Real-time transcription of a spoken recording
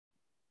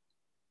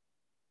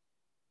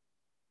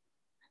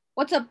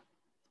What's up,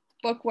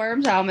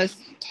 bookworms? I almost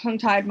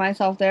tongue-tied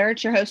myself there.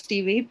 It's your host,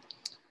 Stevie.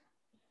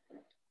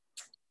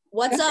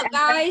 What's up,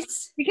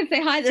 guys? You can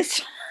say hi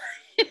this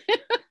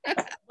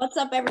What's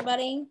up,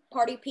 everybody?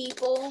 Party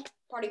people,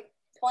 party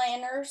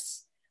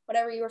planners,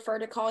 whatever you refer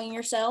to calling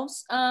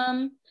yourselves.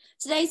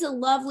 Today's a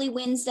lovely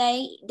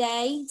Wednesday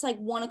day. It's like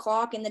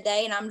 1:00 in the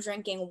day, and I'm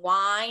drinking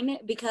wine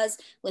because,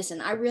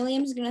 listen, I really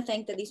am just gonna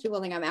think that these people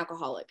think I'm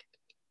alcoholic.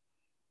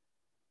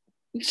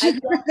 I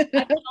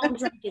don't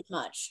drink as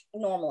much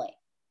normally.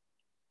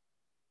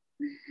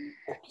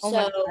 Oh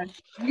my God.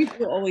 You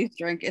do always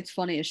drink. It's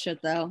funny as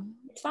shit, though.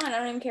 It's fine. I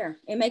don't even care.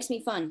 It makes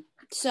me fun.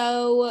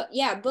 So,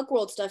 yeah, book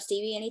world stuff,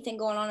 Stevie. Anything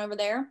going on over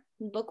there?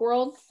 Book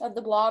world of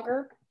the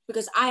blogger?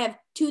 Because I have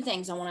two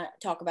things I want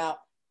to talk about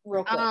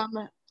real quick.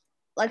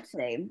 Let's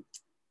see.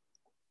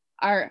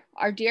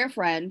 Our dear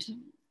friend,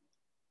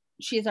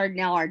 she's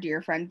our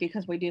dear friend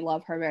because we do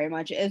love her very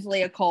much, is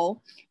Leah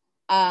Cole.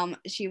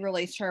 She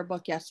released her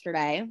book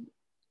yesterday.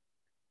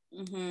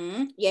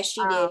 Yes,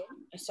 she did.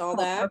 I saw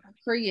that.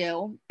 For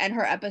you, and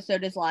her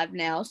episode is live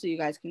now, so you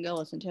guys can go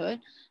listen to it.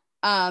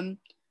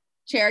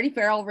 Charity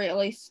Farrell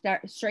released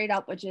Straight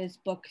Up, which is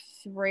book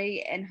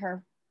 3 in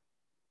her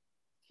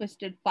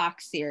Twisted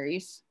Fox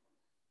series.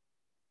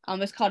 I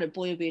almost called it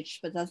Blue Beach,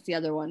 but that's the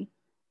other one.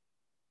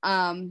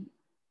 I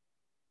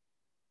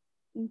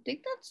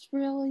think that's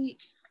really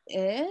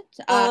it.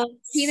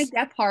 Tina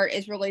Gephardt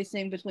is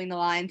releasing Between the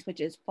Lines, which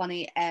is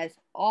funny as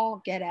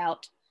all get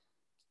out.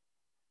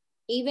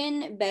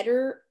 Even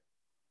better,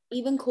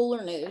 even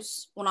cooler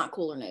news. Well, not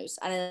cooler news.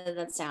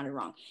 That sounded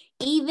wrong.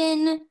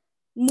 Even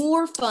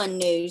more fun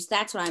news.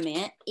 That's what I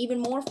meant. Even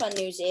more fun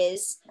news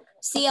is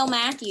C.L.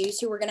 Matthews,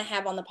 who we're going to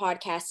have on the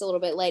podcast a little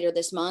bit later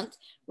this month,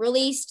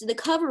 released the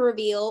cover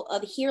reveal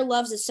of Here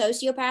Loves a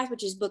Sociopath,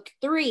 which is book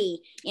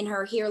 3 in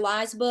her Here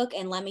Lies book.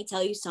 And let me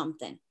tell you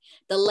something.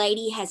 The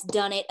lady has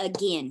done it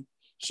again.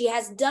 She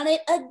has done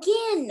it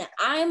again.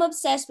 I am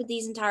obsessed with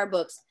these entire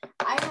books.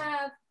 I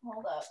have,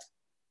 hold up,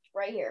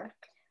 right here.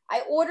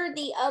 I ordered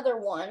the other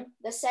one,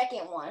 the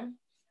second one.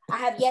 I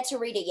have yet to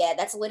read it yet.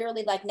 That's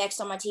literally like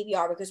next on my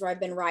TBR because where I've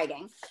been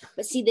writing.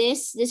 But see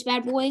this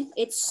bad boy?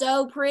 It's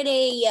so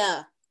pretty.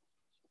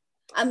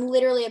 I'm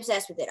literally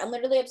obsessed with it. I'm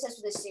literally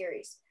obsessed with this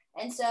series.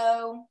 And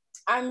so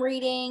I'm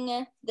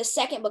reading the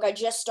second book. I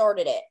just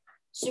started it.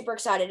 Super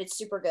excited. It's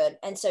super good.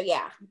 And so,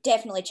 yeah,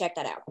 definitely check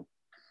that out.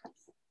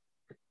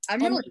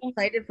 I'm really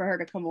excited for her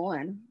to come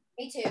on.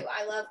 Me too.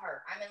 I love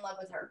her. I'm in love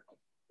with her.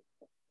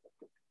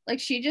 Like,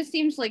 she just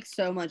seems like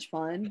so much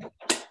fun.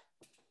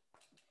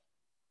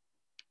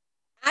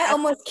 I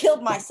almost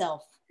killed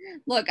myself.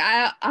 Look,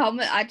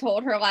 I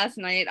told her last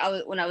night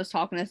when I was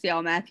talking to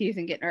C.L. Matthews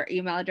and getting her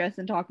email address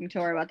and talking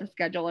to her about the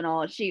schedule and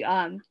all.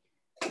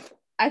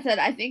 I said,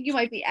 I think you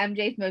might be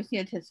MJ's most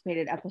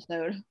anticipated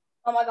episode.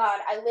 Oh my God,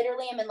 I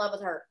literally am in love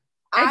with her.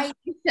 I'm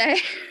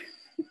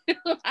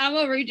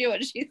gonna read you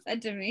what she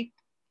said to me.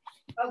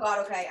 Oh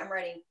God, okay, I'm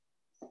ready.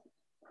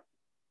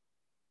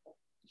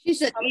 She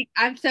said,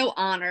 I'm so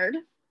honored.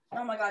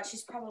 Oh my God,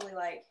 she's probably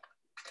like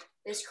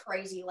this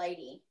crazy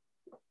lady.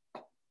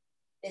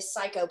 This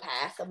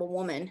psychopath of a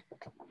woman.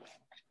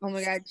 Oh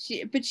my God,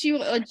 she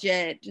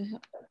legit.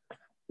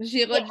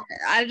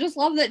 I just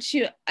love that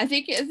I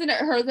think, isn't it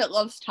her that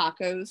loves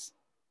tacos?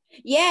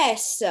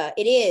 Yes,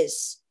 it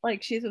is.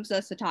 Like, she's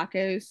obsessed with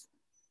tacos.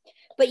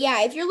 But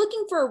yeah, if you're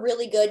looking for a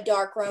really good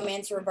dark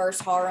romance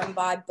reverse harem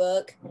vibe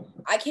book,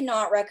 I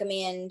cannot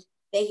recommend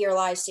the Here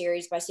Lies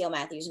series by C.L.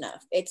 Matthews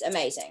enough. It's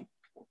amazing.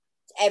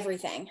 It's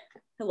everything.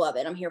 I love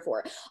it. I'm here for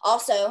it.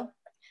 Also,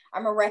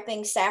 I'm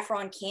repping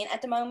Saffron Kent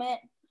at the moment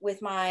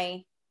with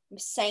my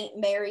St.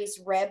 Mary's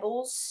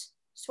Rebels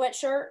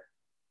sweatshirt,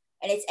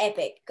 and it's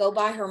epic. Go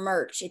buy her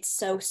merch. It's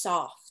so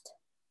soft.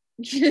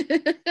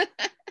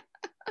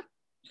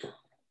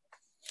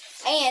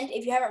 And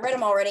if you haven't read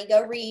them already,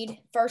 go read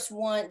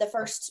the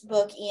first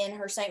book in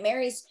her St.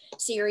 Mary's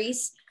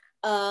series,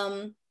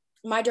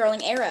 My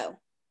Darling Arrow.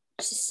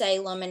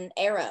 Salem and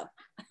Arrow.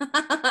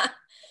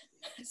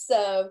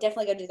 So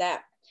definitely go do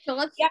that. So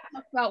let's talk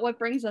about what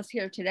brings us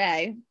here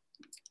today.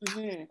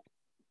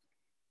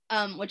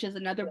 Which is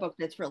another book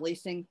that's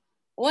releasing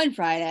on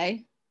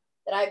Friday.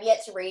 That I've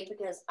yet to read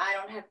because I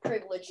don't have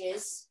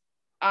privileges.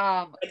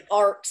 Like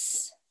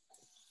arcs.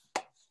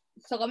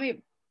 So let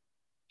me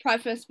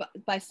preface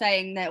by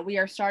saying that we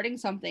are starting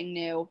something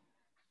new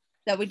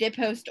that we did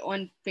post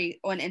on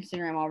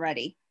Instagram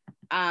already.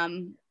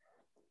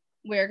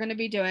 We're going to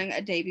be doing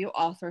a debut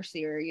author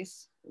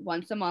series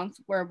once a month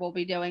where we'll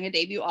be doing a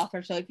debut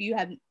author. So if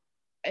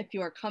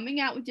you are coming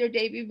out with your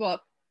debut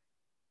book,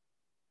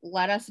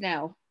 let us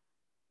know.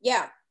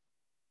 Yeah.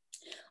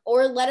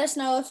 Or let us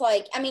know if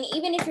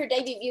even if your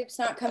debut book's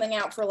not coming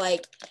out for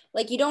like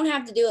you don't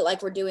have to do it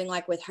like we're doing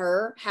like with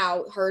her,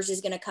 how hers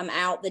is going to come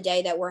out the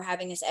day that we're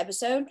having this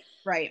episode.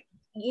 Right.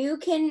 You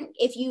can,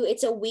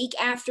 it's a week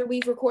after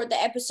we record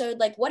the episode,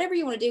 like whatever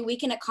you want to do, we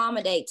can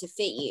accommodate to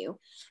fit you.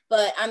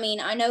 But I mean,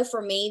 I know for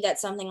me that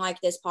something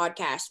like this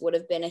podcast would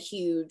have been a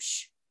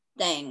huge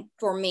thing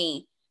for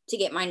me to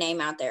get my name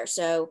out there.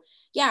 So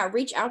yeah,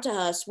 reach out to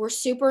us. We're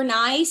super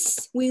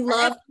nice. We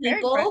love Very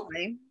people.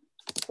 friendly.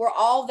 We're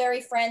all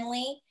very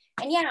friendly.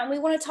 And yeah, we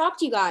want to talk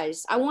to you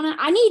guys. I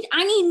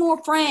need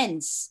more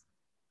friends.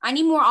 I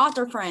need more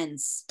author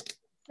friends.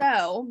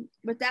 So,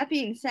 with that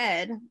being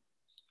said,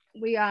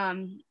 we are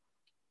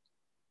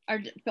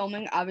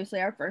filming obviously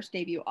our first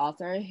debut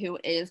author, who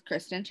is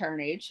Kristen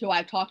Turnage, who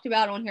I've talked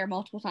about on here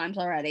multiple times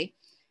already.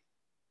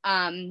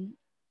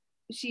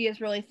 She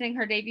is releasing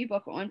her debut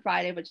book on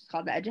Friday, which is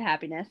called The Edge of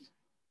Happiness,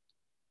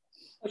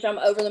 which I'm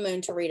over the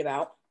moon to read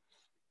about.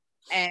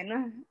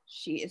 And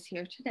she is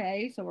here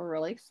today, so we're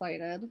really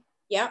excited.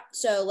 Yeah,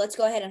 so let's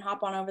go ahead and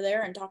hop on over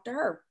there and talk to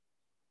her.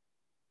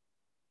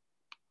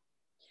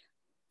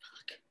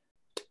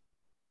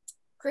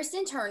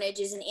 Kristen Turnage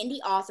is an indie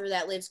author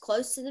that lives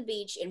close to the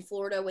beach in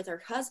Florida with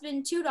her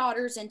husband, 2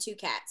 daughters, and 2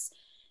 cats.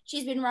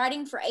 She's been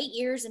writing for 8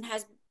 years and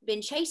has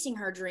been chasing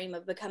her dream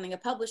of becoming a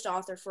published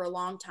author for a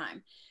long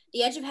time.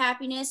 The Edge of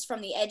Happiness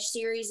from the Edge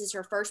series is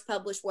her first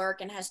published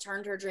work and has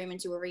turned her dream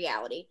into a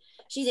reality.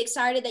 She's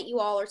excited that you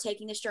all are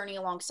taking this journey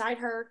alongside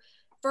her.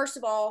 First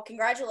of all,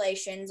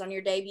 congratulations on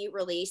your debut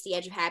release, The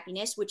Edge of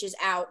Happiness, which is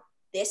out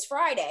this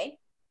Friday.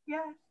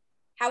 Yeah.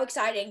 How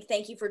exciting.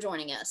 Thank you for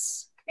joining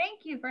us. Thank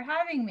you for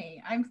having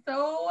me. I'm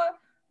so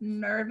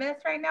nervous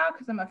right now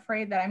because I'm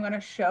afraid that I'm going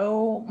to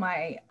show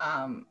my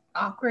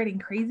awkward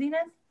and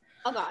craziness.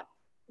 Oh, God.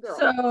 Girl.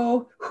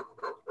 So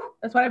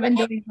that's what I've been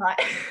doing a lot.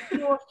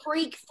 Your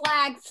freak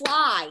flag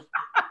fly.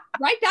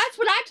 Right? That's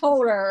what I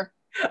told her.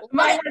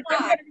 My husband's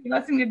going to be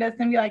listening to this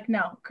and be like,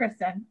 no,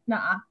 Kristen,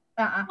 nuh-uh.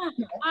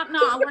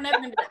 No, we're never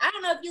going to do that. I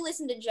don't know if you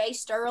listen to Jay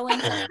Sterling.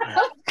 I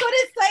was going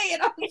to say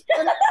it.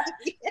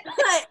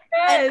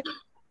 Yes.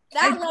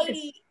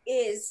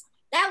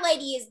 That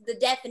lady is the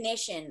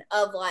definition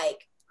of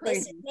like,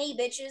 listen to me,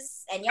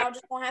 bitches, and y'all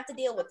just won't have to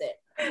deal with it.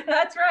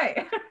 That's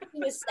right. She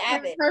was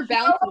savage. Her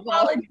bouncy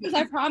ball, because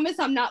I promise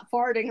I'm not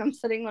farting. I'm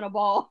sitting on a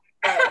ball.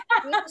 She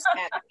was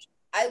savage.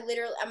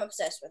 I'm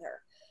obsessed with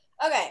her.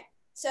 Okay,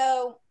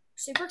 so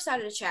super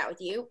excited to chat with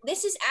you.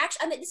 This is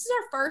actually, this is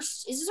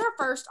our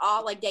first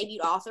debut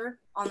author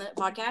on the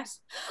podcast.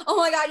 Oh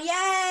my God,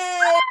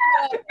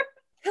 yay!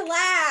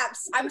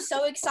 Collapse. I'm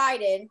so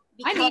excited.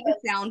 I need a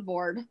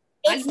soundboard.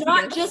 It's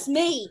not just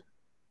me.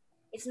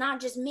 It's not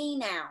just me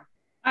now.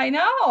 I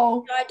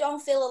know. So I don't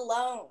feel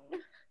alone.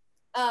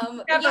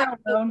 Never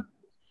alone.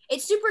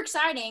 It's super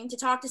exciting to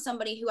talk to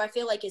somebody who I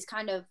feel like is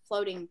kind of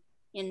floating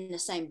in the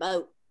same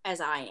boat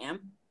as I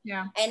am.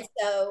 Yeah. And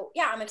so,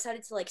 yeah, I'm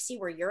excited to see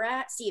where you're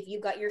at, see if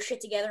you got your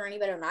shit together any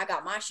better than I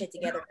got my shit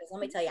together. Because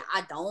let me tell you,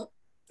 I don't.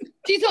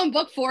 She's on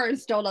book 4 and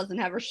still doesn't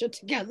have her shit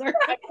together.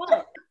 I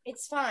don't.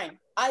 It's fine.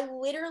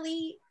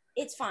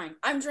 It's fine.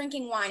 I'm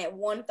drinking wine at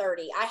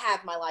 1:30. I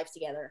have my life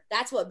together.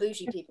 That's what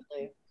bougie people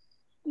do.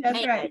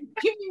 That's right.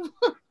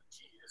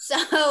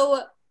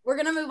 So we're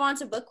going to move on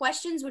to book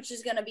questions, which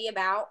is going to be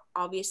about,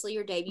 obviously,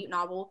 your debut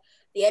novel,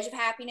 The Edge of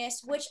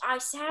Happiness, which I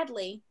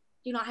sadly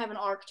do not have an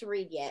arc to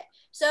read yet.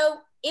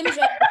 So MJ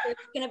is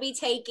going to be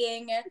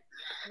taking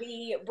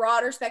the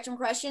broader spectrum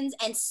questions,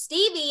 and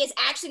Stevie is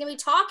actually going to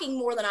be talking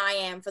more than I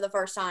am for the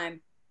first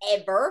time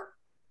ever.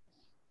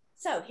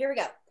 So here we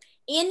go.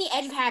 In The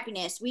Edge of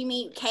Happiness, we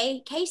meet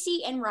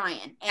Casey and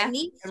Ryan. And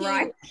these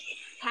two,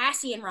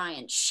 Cassie and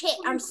Ryan. Shit,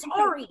 I'm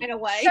sorry. Get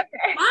away.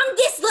 I'm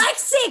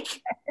dyslexic.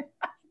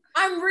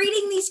 I'm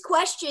reading these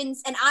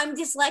questions and I'm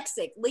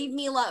dyslexic. Leave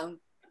me alone.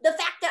 The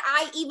fact that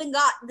I even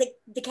got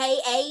the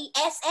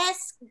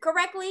KASS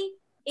correctly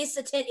is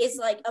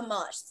like a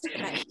must.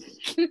 Okay.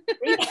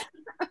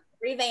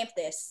 Revamp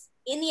this.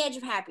 In The Edge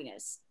of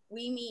Happiness,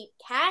 we meet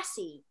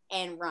Cassie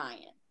and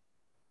Ryan.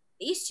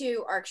 These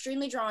two are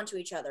extremely drawn to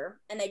each other,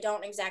 and they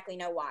don't exactly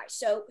know why.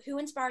 So, who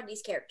inspired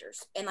these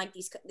characters and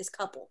this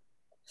couple?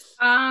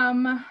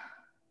 I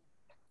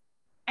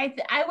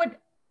guess I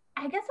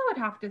would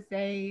have to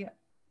say,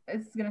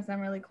 this is gonna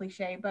sound really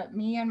cliche, but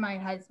me and my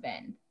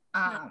husband.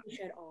 Not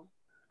cliche at all.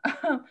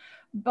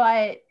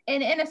 But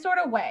in a sort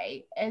of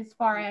way, as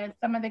far as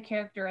some of the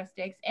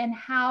characteristics and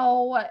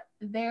how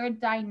their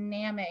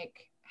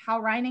dynamic, how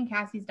Ryan and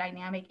Cassie's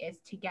dynamic is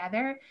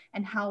together,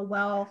 and how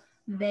well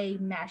they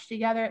mesh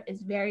together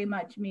is very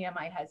much me and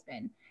my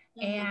husband.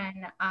 Mm-hmm.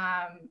 And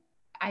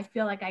I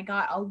feel like I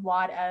got a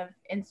lot of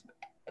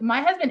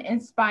my husband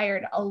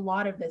inspired a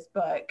lot of this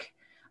book,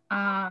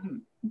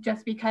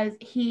 just because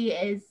he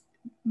is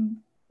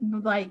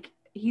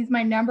he's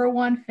my number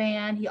one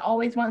fan. He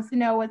always wants to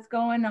know what's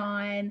going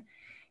on.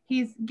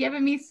 He's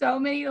given me so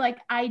many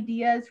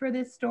ideas for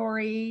this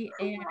story,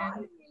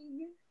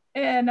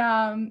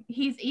 and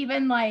he's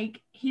even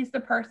he's the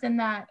person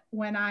that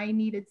when I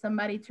needed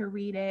somebody to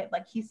read it,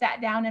 he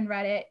sat down and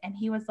read it, and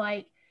he was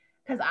like,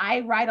 because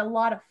I write a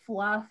lot of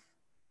fluff,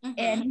 mm-hmm.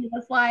 and he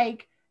was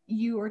like,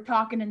 you were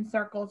talking in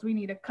circles, we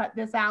need to cut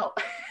this out.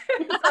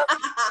 So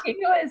he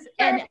was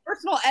a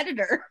personal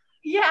editor.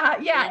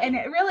 Yeah, and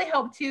it really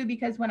helped too,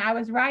 because when I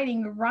was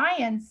writing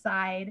Ryan's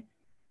side,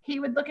 he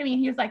would look at me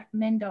and he was like,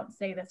 men don't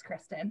say this,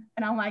 Kristen.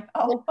 And I'm like,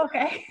 oh,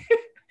 okay.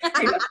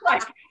 He was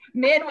like,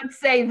 men would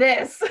say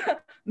this,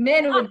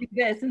 men would do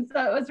this. And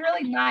so it was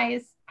really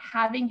nice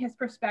having his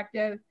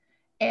perspective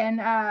and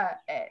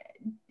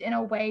in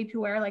a way to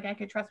where like I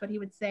could trust what he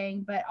was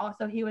saying, but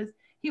also he would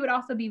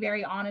also be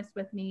very honest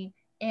with me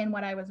in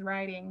what I was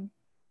writing.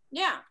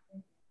 Yeah.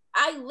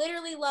 I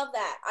literally love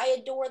that. I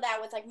adore that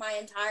with like my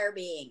entire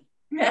being.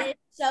 Yeah. And it's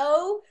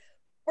so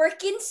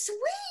freaking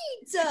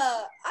sweet.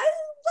 I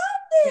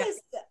love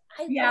this.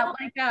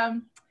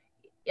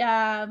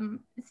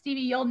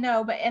 Stevie, you'll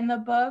know, but in the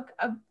book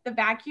of the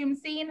vacuum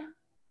scene,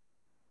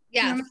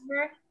 yes,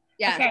 remember?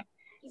 Yeah. Okay.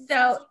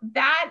 So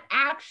that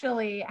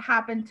actually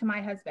happened to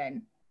my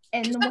husband,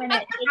 and when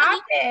it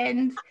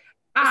happened,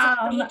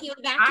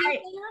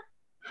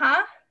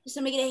 Did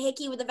somebody get a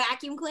hickey with a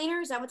vacuum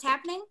cleaner? Is that what's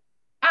happening?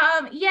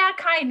 Yeah,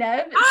 kind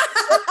of.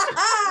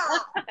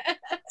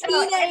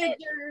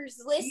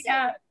 Teenagers, listen.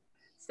 Yeah.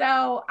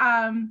 So,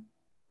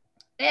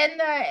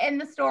 in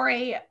the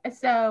story,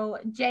 so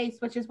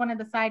Jace, which is one of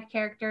the side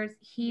characters,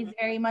 he's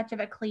very much of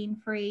a clean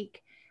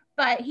freak,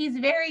 but he's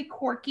very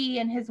quirky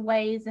in his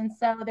ways. And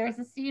so there's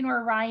a scene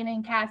where Ryan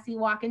and Cassie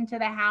walk into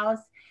the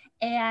house,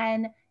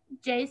 and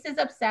Jace is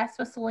obsessed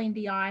with Celine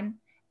Dion,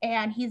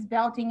 and he's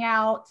belting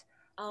out,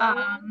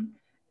 All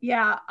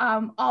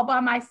By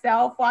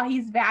Myself while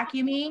he's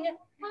vacuuming.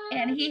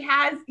 And he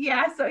has,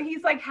 so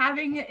he's like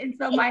and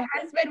so my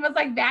husband was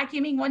like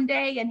vacuuming one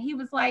day, and he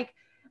was like,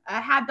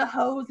 had the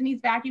hose and he's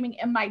vacuuming,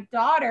 and my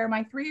daughter,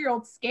 my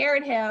 3-year-old,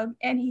 scared him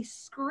and he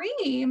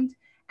screamed,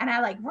 and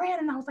I like ran,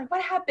 and I was like,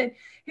 what happened?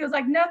 He was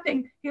like,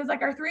 nothing. He was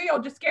like, our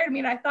 3-year-old just scared me,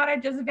 and I thought I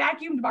just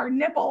vacuumed our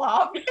nipple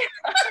off. He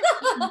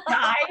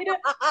died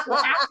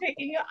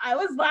laughing. I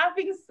was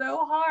laughing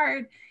so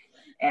hard.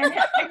 And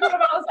I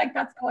was like,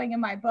 that's going in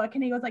my book.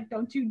 And he was like,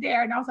 don't you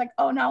dare. And I was like,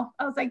 oh no.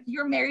 I was like,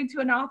 you're married to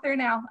an author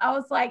now. I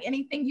was like,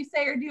 anything you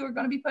say or do are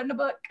going to be put in a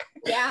book.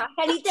 Yeah.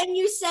 Anything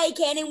you say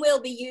can and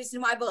will be used in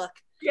my book.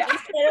 Yeah.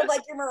 Instead of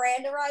like your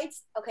Miranda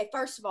rights. Okay,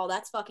 first of all,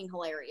 that's fucking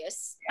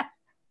hilarious. Yeah.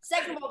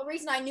 Second of all, the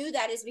reason I knew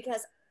that is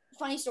because,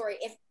 funny story,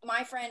 if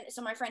my friend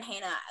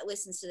Hannah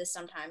listens to this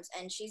sometimes,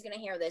 and she's going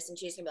to hear this and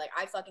she's going to be like,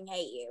 I fucking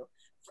hate you.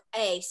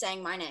 A,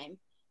 saying my name.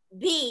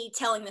 B,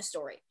 telling the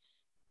story.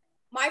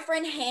 My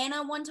friend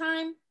Hannah one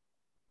time,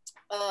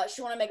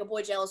 she wanted to make a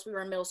boy jealous. We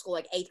were in middle school,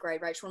 like 8th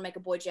grade, right? She wanted to make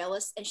a boy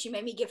jealous, and she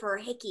made me give her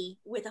a hickey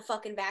with a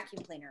fucking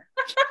vacuum cleaner.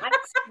 I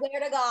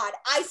swear to God.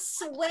 I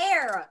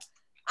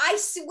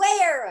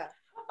swear.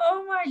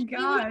 Oh my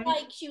God.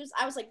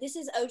 I was like, this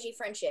is OG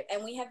friendship,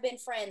 and we have been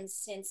friends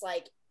since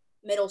like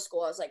middle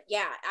school. I was like,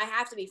 yeah, I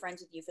have to be friends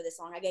with you for this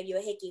long. I gave you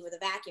a hickey with a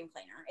vacuum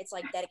cleaner. It's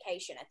like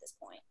dedication at this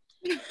point.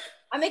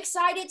 I'm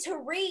excited to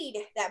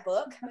read that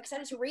book. I'm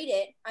excited to read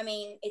it. I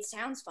mean, it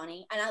sounds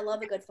funny, and I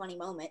love a good funny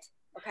moment.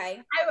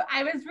 Okay.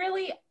 I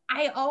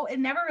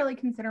never really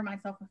consider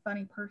myself a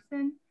funny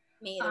person.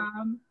 Me either.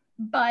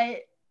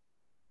 But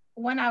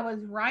when I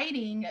was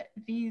writing,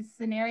 these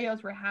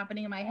scenarios were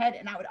happening in my head,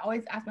 and I would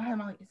always ask my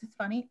husband, I'm like, is this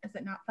funny? Is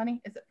it not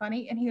funny? Is it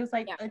funny? And he was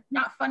like, It's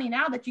not funny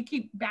now that you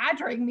keep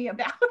badgering me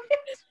about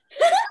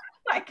it.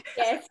 Like,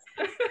 yes.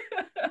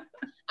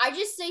 I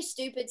just say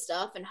stupid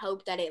stuff and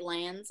hope that it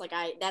lands. Like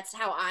that's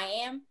how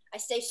I am. I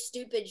say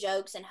stupid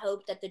jokes and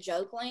hope that the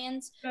joke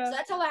lands. Yeah. So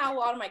that's how a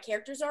lot of my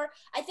characters are.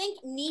 I think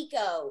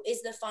Nico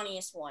is the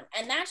funniest one.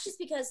 And that's just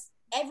because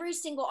every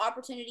single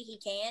opportunity he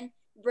can,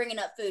 bringing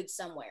up food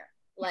somewhere.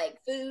 Like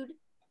food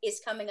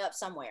is coming up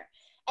somewhere.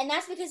 And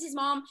that's because his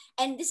mom,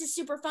 and this is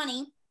super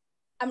funny.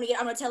 I'm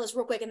gonna tell this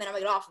real quick and then I'm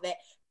gonna get off of it.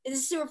 This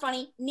is super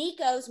funny.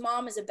 Nico's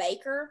mom is a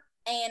baker,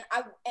 and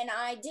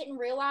I didn't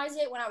realize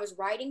it when I was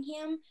writing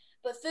him.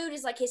 But food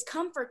is like his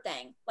comfort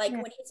thing. Like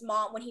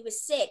when he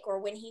was sick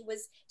or when he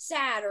was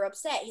sad or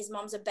upset, his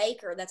mom's a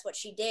baker. That's what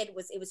she did, it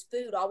was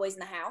food always in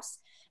the house.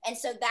 And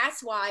so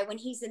that's why when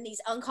he's in these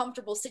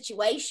uncomfortable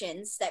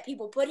situations that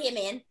people put him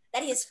in,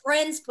 that his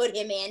friends put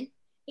him in,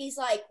 he's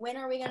like, when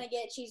are we going to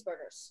get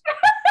cheeseburgers?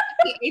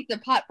 He ate the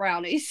pot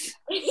brownies.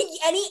 And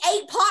he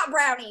ate pot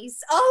brownies.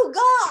 Oh,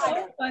 God.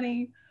 So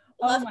funny.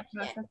 Love oh my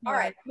gosh. All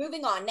right,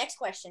 moving on. Next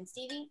question.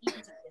 Stevie, you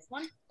can take this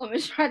one. I'm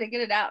just trying to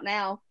get it out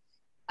now.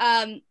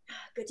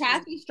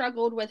 Cassie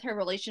struggled with her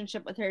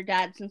relationship with her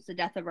dad since the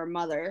death of her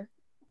mother,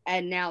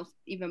 and now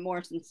even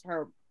more since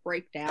her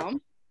breakdown.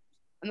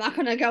 I'm not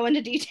going to go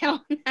into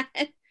detail on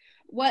that.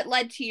 What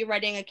led to you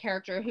writing a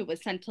character who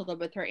was sent to live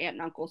with her aunt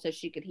and uncle so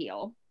she could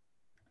heal?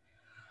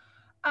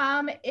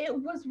 It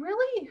was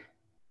really,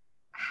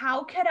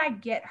 how could I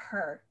get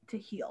her to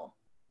heal?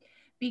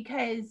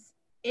 Because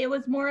it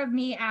was more of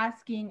me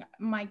asking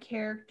my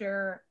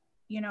character,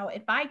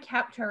 if I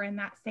kept her in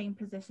that same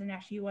position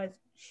as she was,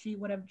 she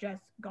would have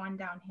just gone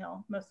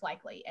downhill, most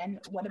likely, and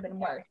would have been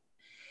worse.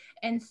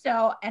 And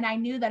I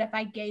knew that if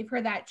I gave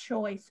her that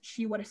choice,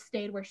 she would have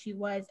stayed where she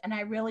was. And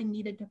I really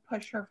needed to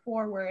push her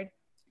forward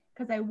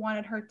because I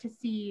wanted her to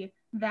see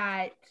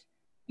that,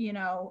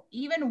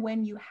 even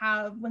when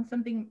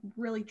something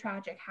really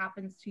tragic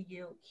happens to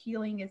you,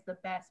 healing is the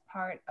best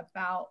part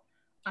about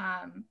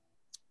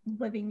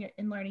living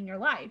and learning your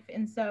life.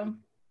 And so,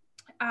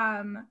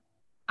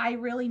 I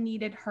really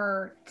needed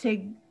her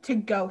to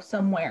go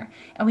somewhere,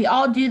 and we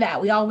all do that.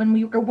 When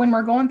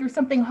we're going through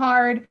something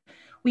hard,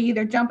 we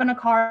either jump in a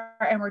car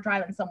and we're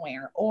driving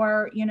somewhere,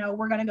 or, you know,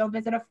 we're going to go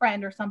visit a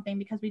friend or something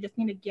because we just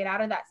need to get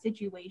out of that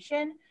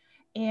situation.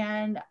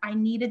 And I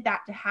needed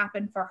that to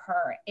happen for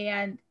her.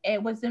 And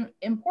it was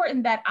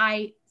important that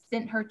I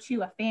sent her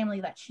to a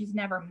family that she's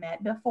never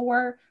met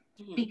before,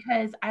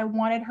 because I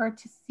wanted her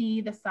to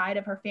see the side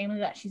of her family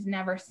that she's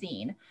never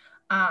seen,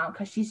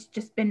 because she's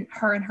just been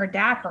her and her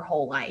dad her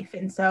whole life.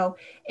 And so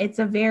it's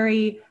a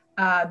very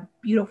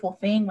beautiful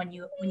thing when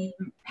you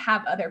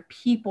have other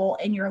people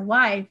in your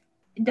life.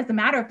 It doesn't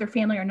matter if they're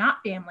family or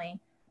not family,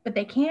 but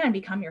they can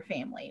become your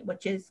family,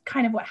 which is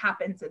kind of what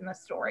happens in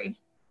this story.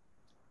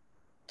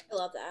 I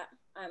love that.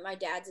 My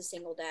dad's a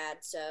single dad,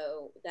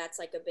 so that's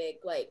like a big,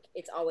 like,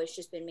 it's always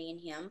just been me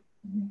and him.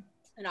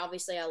 And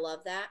obviously I love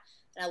that.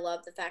 And I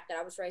love the fact that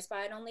I was raised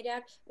by an only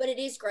dad, but it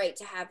is great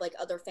to have like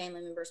other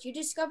family members. You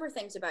discover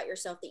things about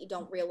yourself that you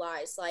don't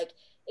realize. Like,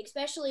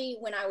 especially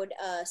when I would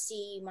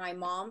see my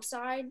mom's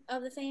side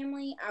of the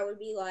family, I would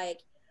be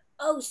like,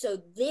 oh,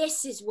 so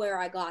this is where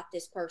I got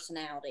this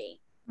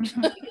personality.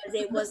 Because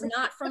it was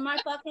not from my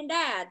fucking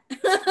dad. I'll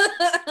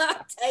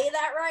tell you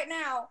that right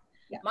now.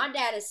 Yeah. My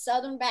dad is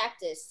Southern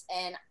Baptist,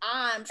 and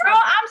I'm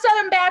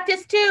Southern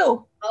Baptist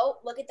too. Oh,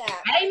 look at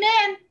that.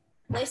 Amen.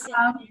 Listen,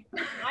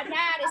 my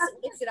dad is,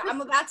 listen,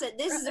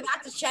 this is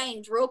about to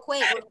change real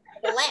quick.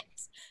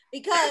 Relax.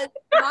 Because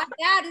my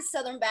dad is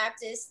Southern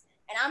Baptist,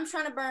 and I'm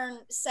trying to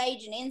burn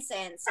sage and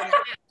incense in the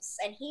house,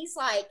 and he's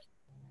like,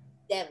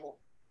 devil.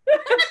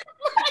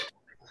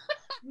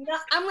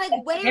 I'm like,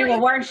 where? They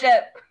will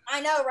worship.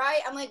 I know,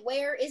 right? I'm like,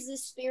 where is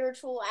this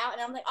spiritual out?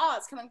 And I'm like, oh,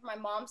 it's coming from my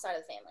mom's side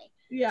of the family.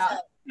 Yeah. So,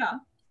 yeah.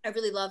 I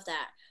really love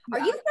that. Yeah.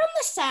 Are you from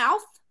the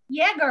South?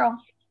 Yeah,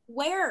 girl.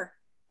 Where?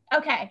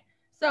 Okay.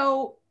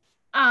 So,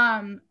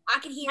 I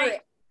can hear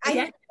it. I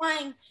hear it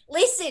playing.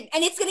 Listen,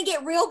 and it's gonna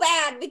get real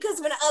bad because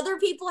when other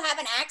people have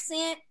an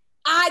accent,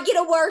 I get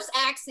a worse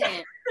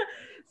accent.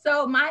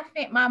 So my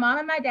mom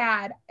and my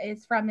dad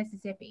is from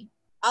Mississippi.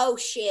 Oh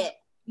shit.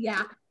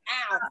 Yeah.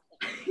 Ow.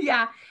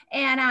 Yeah.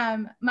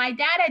 And my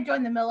dad had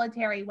joined the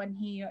military when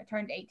he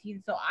turned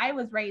 18. So I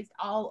was raised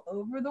all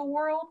over the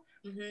world.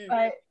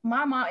 But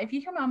my mom, if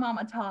you hear my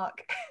mama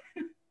talk,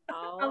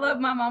 I love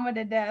my mama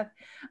to death.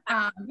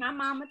 My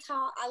mama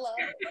talk, I love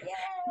it.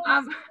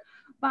 Yes.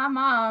 My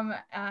mom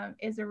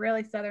is a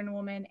really Southern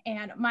woman,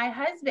 and my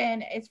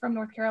husband is from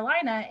North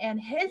Carolina, and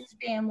his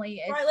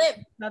family is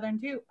Southern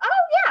too. Oh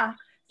yeah.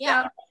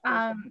 Yeah.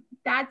 So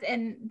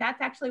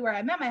that's actually where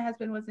I met my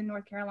husband, was in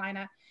North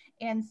Carolina.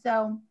 And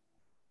so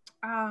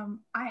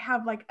I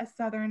have like a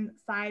Southern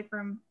side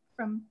from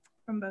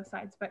both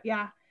sides, but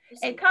yeah,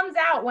 it comes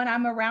out when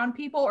I'm around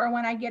people or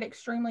when I get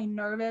extremely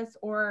nervous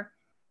or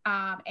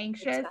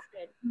anxious.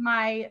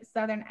 My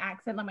Southern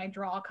accent, like my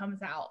drawl,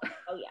 comes out.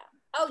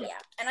 Oh yeah.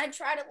 And I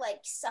try to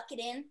like suck it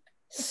in.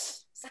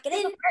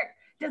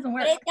 Doesn't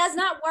work. But it does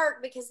not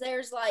work because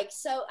there's like,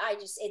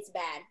 it's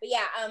bad. But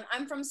yeah,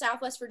 I'm from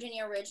Southwest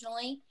Virginia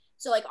originally.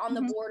 So like on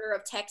the border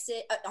of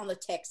Texas,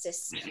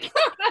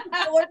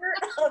 border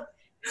of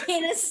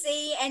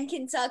Tennessee and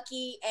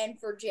Kentucky and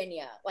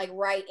Virginia, like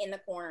right in the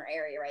corner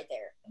area right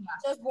there. Yeah.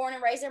 So I was born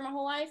and raised there my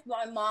whole life.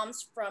 My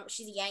mom's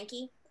she's a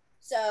Yankee.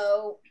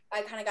 So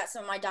I kind of got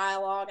some of my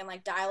dialogue and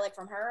like dialect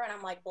from her. And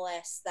I'm like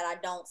blessed that I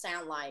don't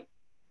sound like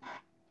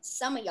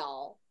some of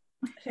y'all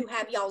who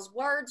have y'all's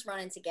words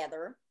running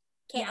together.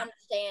 Can't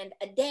understand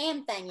a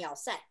damn thing y'all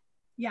say.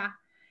 Yeah.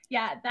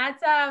 Yeah,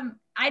 that's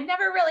I'd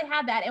never really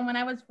had that. And when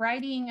I was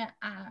writing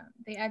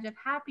The Edge of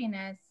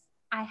Happiness,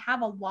 I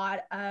have a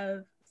lot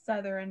of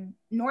Southern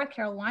North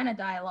Carolina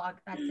dialogue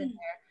that's in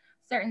there.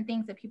 Certain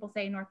things that people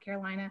say in North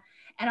Carolina.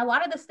 And a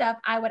lot of the stuff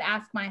I would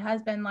ask my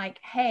husband, like,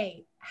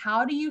 hey,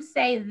 how do you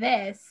say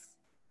this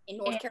in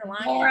North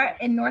Carolina? Or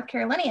in North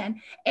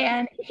Carolinian?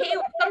 And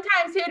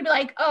sometimes he would be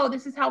like, oh,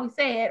 this is how we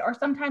say it. Or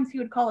sometimes he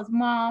would call his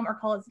mom or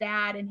call his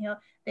dad, and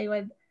they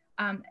would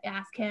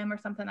ask him or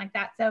something like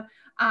that. So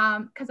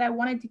because I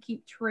wanted to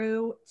keep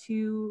true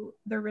to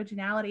the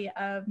originality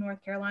of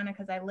North Carolina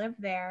because I lived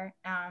there,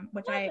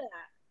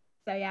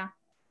 so yeah.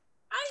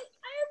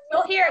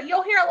 You'll hear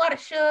a lot of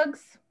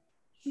shugs.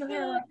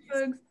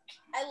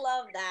 I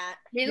love that.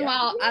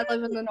 Meanwhile, I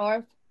live in the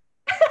north.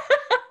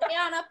 Stay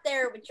on up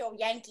there with your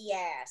Yankee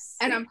ass.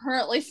 And I'm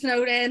currently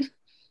snowed in.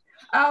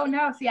 Oh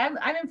no, see,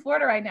 I'm in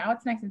Florida right now.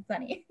 It's nice and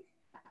sunny.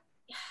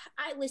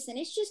 Listen,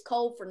 it's just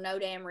cold for no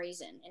damn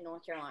reason in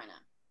North Carolina.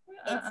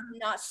 It's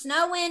not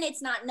snowing.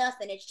 It's not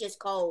nothing. It's just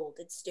cold.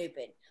 It's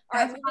stupid.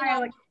 All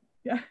right.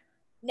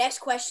 Next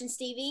question,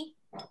 Stevie.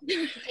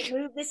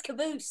 Move this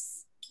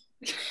caboose.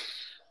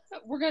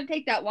 We're going to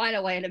take that wine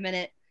away in a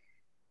minute.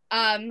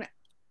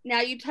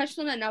 Now you touched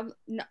on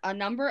a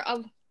number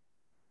of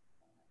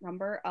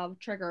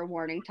trigger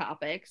warning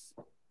topics,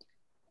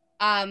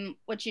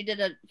 which you did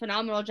a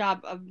phenomenal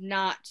job of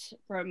not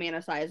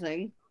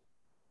romanticizing.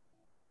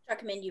 I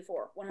commend you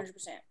for 100%.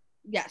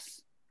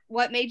 Yes.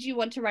 What made you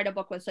want to write a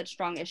book with such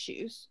strong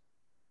issues?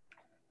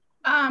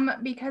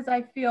 Because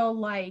I feel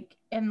like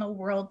in the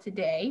world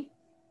today,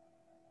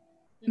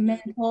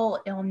 mental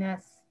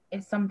illness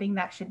is something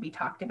that should be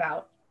talked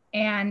about,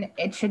 and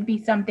it should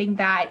be something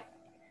that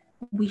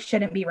we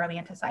shouldn't be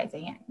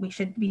romanticizing it. We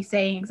should be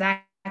saying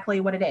exactly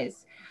what it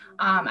is.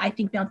 I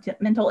think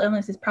mental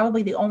illness is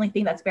probably the only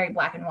thing that's very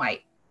black and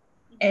white.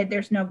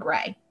 There's no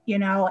gray, you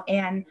know,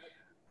 and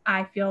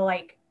I feel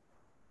like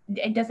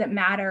it doesn't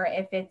matter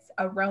if it's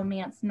a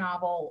romance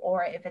novel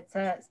or if it's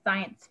a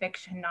science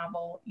fiction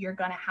novel, you're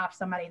going to have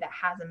somebody that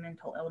has a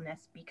mental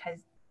illness, because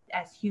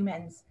as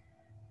humans,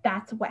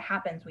 that's what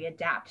happens. We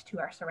adapt to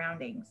our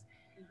surroundings.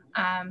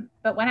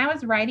 But when I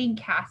was writing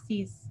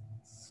Cassie's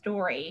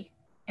story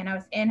and I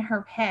was in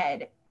her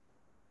head,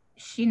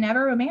 she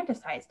never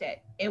romanticized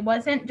it. It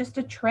wasn't just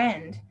a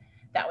trend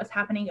that was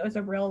happening. It was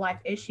a real life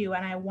issue.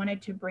 And I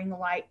wanted to bring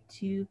light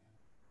to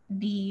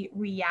the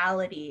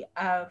reality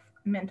of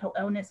mental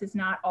illness is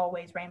not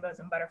always rainbows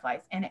and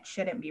butterflies, and it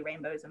shouldn't be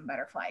rainbows and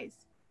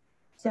butterflies.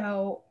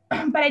 So,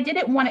 but I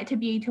didn't want it to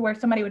be to where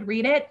somebody would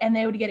read it and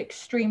they would get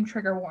extreme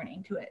trigger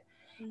warning to it.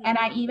 And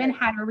I even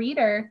had a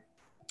reader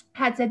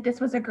had said,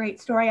 this was a great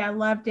story. I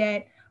loved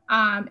it.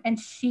 And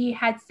she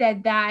had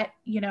said that,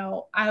 you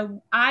know,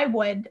 I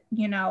would,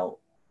 you know,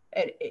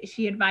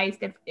 she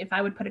advised if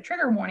I would put a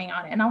trigger warning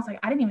on it. And I was like,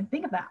 I didn't even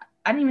think of that.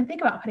 I didn't even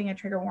think about putting a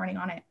trigger warning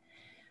on it.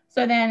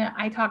 So then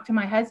I talked to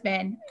my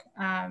husband,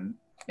 and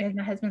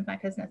my husband's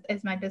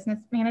my business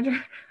manager.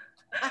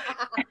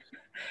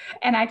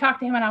 And I talked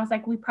to him and I was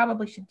like, we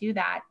probably should do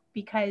that,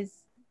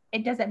 because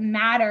it doesn't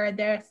matter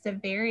the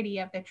severity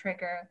of the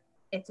trigger.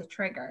 It's a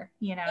trigger,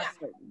 you know?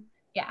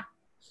 Yeah.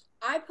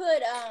 I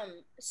put,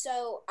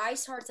 so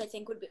Ice Hearts, I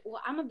think would be,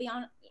 well, I'm gonna be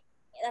honest,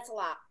 that's a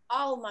lot.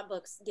 All of my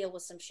books deal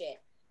with some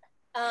shit.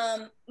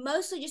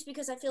 Mostly just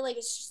because I feel like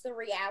it's just the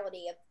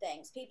reality of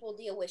things. People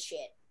deal with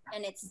shit,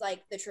 and it's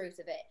like the truth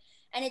of it.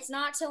 And it's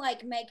not to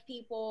like make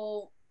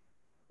people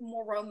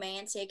more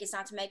romantic. It's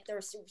not to make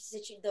the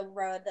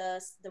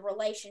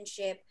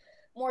relationship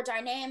more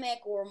dynamic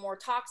or more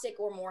toxic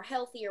or more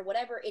healthy or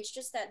whatever. It's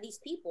just that these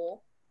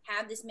people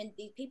have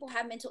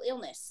mental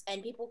illness,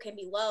 and people can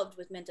be loved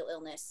with mental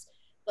illness,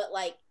 but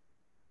like,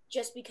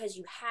 just because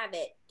you have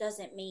it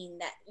doesn't mean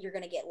that you're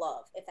going to get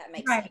love, if that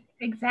makes sense.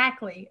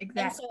 Exactly.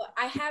 And so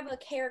I have a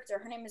character,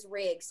 her name is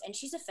Riggs, and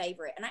she's a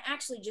favorite. And I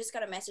actually just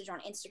got a message on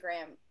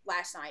Instagram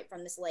last night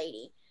from this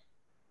lady,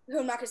 who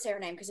I'm not going to say her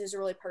name because it was a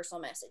really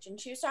personal message. And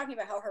she was talking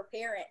about how her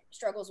parent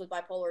struggles with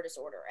bipolar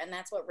disorder, and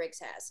that's what Riggs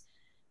has.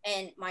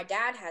 And my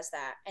dad has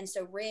that. And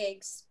so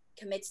Riggs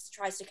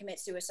tries to commit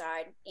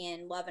suicide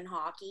in Love and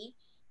Hockey.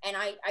 And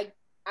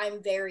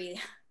I'm very...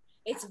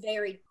 it's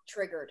very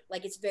triggered.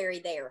 Like, it's very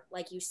there.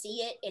 Like, you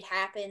see it, it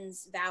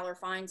happens. Valor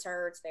finds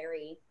her. It's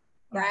very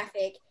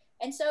graphic.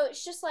 And so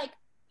it's just like,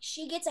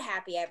 she gets a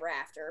happy ever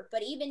after.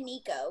 But even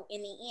Nico,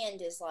 in the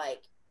end, is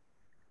like,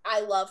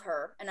 I love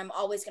her, and I'm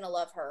always going to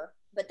love her.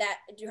 But that,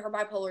 her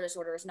bipolar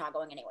disorder is not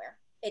going anywhere.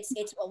 It's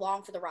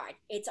along for the ride.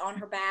 It's on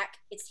her back.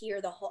 It's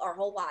here our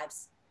whole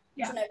lives.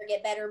 Yeah. She'll never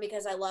get better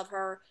because I love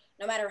her.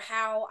 No matter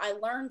how I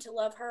learn to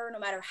love her, no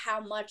matter how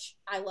much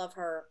I love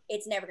her,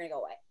 it's never going to go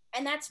away.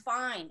 And that's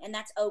fine. And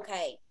that's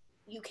okay.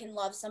 You can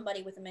love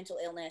somebody with a mental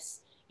illness.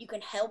 You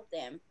can help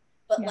them.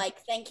 But like,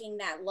 thinking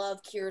that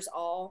love cures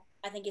all,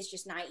 I think is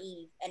just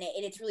naive. And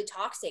it's really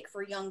toxic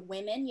for young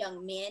women,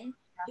 young men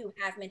who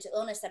have mental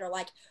illness that are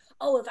like,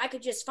 oh, if I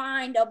could just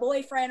find a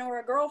boyfriend or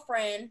a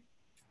girlfriend,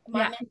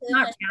 my mental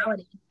illness.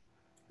 Reality.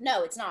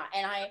 No, it's not.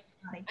 And I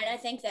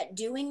think that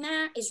doing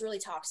that is really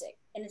toxic.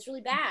 And it's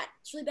really bad.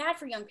 It's really bad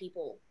for young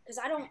people,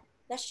 because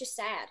that's just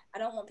sad. I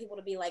don't want people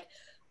to be like,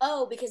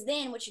 oh, because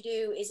then what you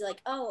do is like,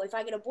 oh, if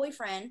I get a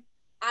boyfriend,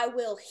 I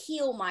will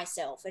heal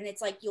myself. And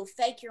it's like, you'll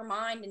fake your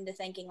mind into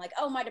thinking like,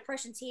 oh, my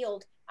depression's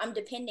healed. I'm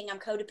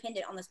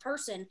codependent on this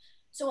person.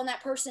 So when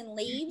that person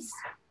leaves,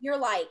 you're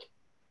like,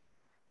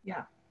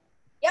 yep,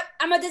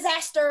 I'm a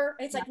disaster.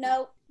 And it's like,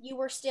 no, you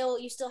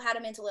still had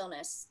a mental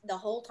illness the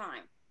whole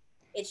time.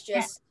 It's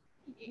just,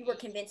 you were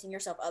convincing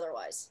yourself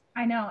otherwise.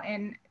 I know.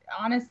 And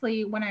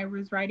honestly, when I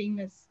was writing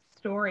this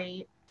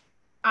story,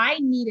 I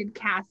needed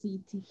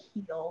Cassie to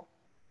heal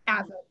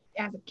as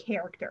a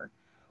character,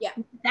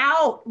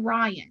 without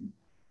Ryan,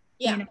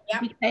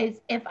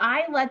 because if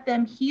I let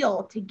them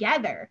heal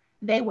together,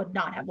 they would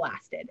not have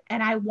lasted,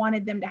 and I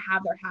wanted them to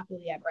have their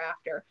happily ever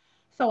after.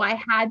 So I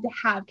had to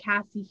have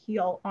Cassie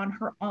heal on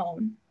her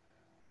own,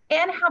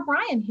 and have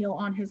Ryan heal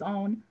on his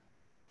own,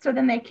 so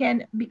then they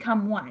can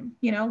become one.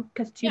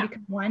 Because two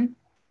become one.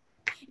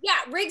 Yeah,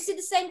 Riggs did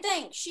the same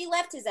thing. She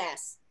left his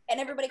ass, and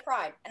everybody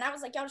cried, and I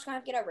was like, y'all just gonna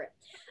have to get over it.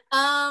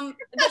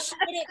 But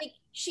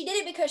she did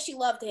it because she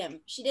loved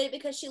him. She did it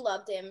because she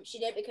loved him. She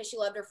did it because she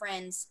loved her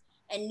friends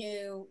and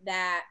knew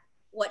that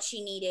what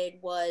she needed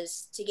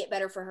was to get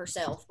better for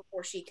herself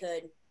before she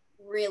could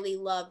really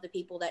love the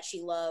people that she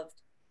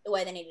loved the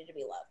way they needed to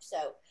be loved.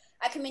 So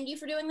I commend you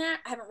for doing that.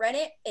 I haven't read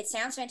it. It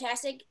sounds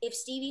fantastic. If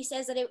Stevie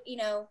says that it,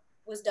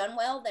 was done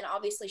well, then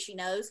obviously she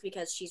knows,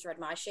 because she's read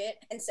my shit.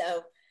 And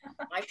so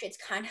my shit's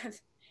kind of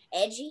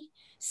edgy.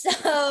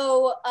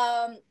 So,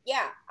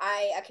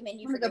 I commend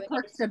you for doing it. One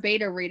of the perks of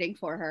beta reading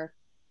for her.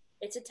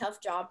 It's a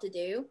tough job to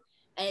do,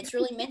 and it's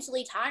really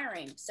mentally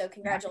tiring. So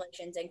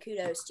congratulations and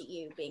kudos to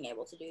you being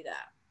able to do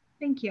that.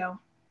 Thank you.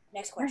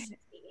 Next question,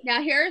 Stevie.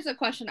 Now, here's a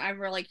question I'm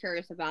really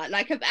curious about. And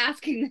I kept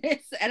asking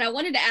this, and I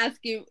wanted to ask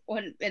you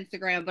on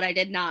Instagram, but I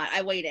did not.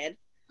 I waited.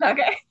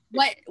 Okay.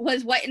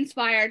 What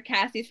inspired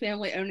Cassie's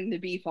family owning the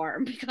bee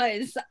farm?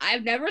 Because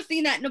I've never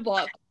seen that in a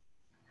book.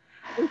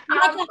 Like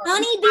a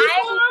honey bee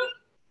farm?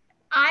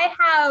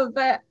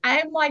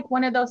 I'm like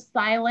one of those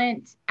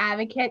silent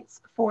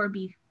advocates for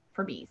bees.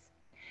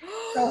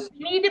 So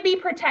we need to be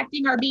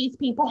protecting our bees,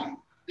 people.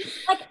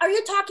 Like, are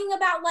you talking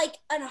about like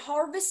a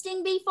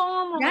harvesting bee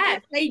farm? Or Yes,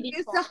 like they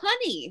use the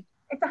honey.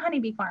 It's a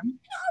honeybee farm. I'm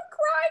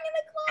crying in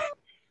the club.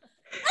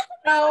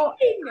 So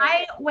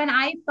when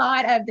I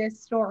thought of this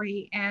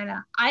story, and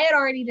I had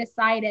already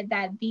decided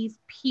that these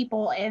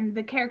people and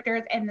the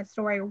characters in the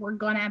story were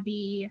gonna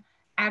be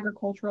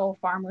agricultural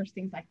farmers,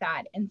 things like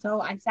that. And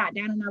so I sat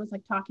down and I was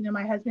like talking to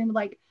my husband,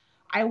 like,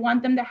 I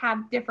want them to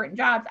have different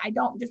jobs. I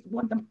don't just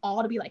want them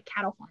all to be like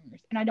cattle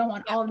farmers, and I don't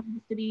want all of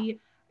them to be,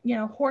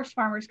 horse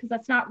farmers, because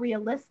that's not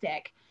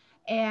realistic.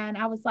 And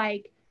I was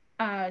like,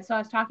 so I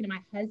was talking to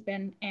my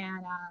husband,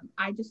 and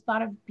I just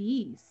thought of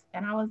bees,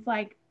 and I was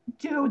like,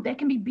 dude, they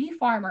can be bee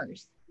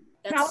farmers.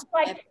 And I was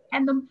like,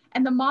 and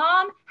the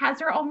mom has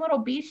her own little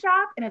bee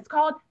shop, and it's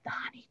called the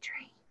Honey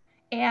Tree.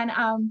 And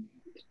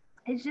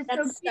it's just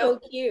so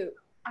cute.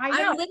 I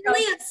know. I'm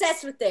literally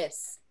obsessed with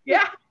this.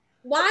 Yeah.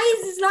 Why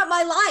is this not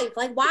my life?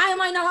 Like, why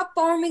am I not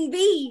farming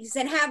bees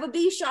and have a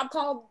bee shop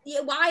called,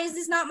 why is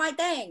this not my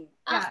thing?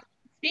 Yeah.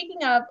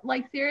 Speaking of,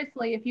 like,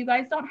 seriously, if you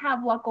guys don't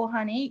have local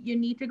honey, you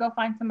need to go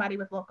find somebody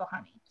with local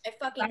honey. I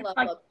fucking love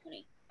local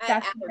honey.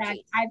 I've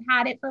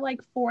had it for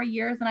like 4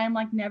 years, and I'm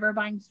like never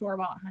buying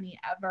store-bought honey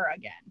ever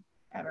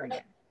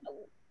again.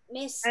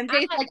 Miss,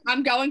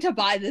 I'm going to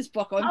buy this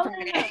book on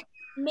Friday.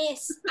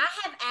 Miss, I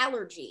have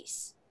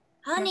allergies.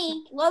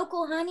 Honey,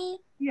 local honey,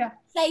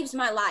 saves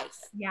my life.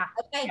 Yeah.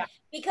 Okay. Yeah.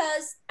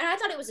 Because, and I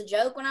thought it was a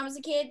joke when I was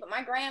a kid, but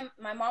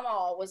my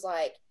mama was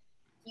like,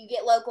 you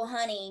get local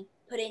honey,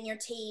 put it in your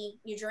tea,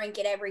 you drink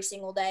it every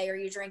single day, or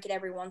you drink it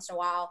every once in a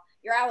while.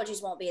 Your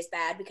allergies won't be as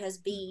bad because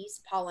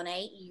bees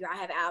pollinate.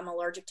 I'm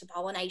allergic to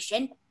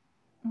pollination.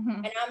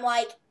 Mm-hmm. And I'm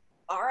like,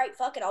 all right,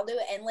 fuck it, I'll do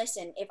it. And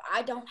listen, if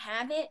I don't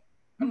have it,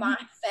 my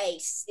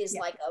face is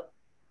like a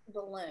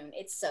balloon.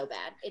 It's so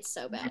bad. It's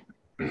so bad.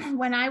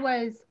 When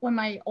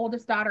my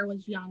oldest daughter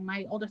was young,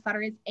 my oldest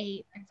daughter is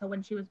 8. And so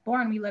when she was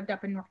born, we lived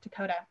up in North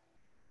Dakota.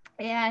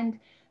 And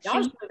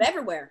y'all live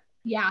everywhere.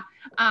 Yeah.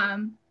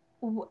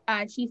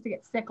 She used to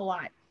get sick a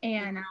lot.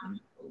 And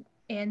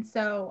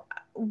so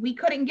we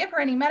couldn't give her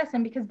any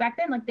medicine because back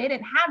then, like, they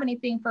didn't have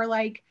anything for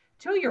like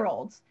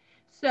 2-year-olds.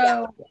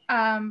 So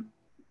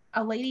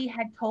a lady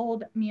had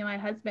told me and my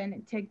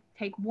husband to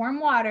take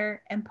warm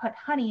water and put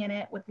honey in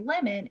it with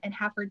lemon and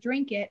have her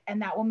drink it,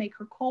 and that will make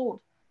her cold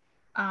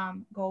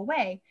go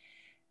away.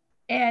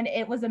 And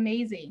it was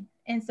amazing.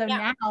 And so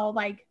now,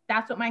 like,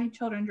 that's what my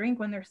children drink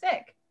when they're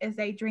sick, is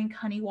they drink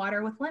honey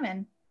water with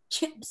lemon.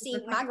 See,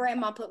 my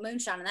grandma put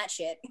moonshine in that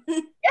shit.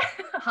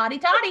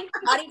 Hottie toddy.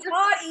 Hottie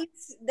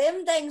toddies.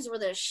 Them things were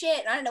the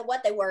shit. I didn't know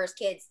what they were as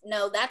kids.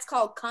 No, that's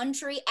called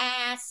country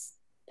ass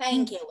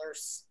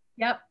painkillers.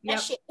 Yep. That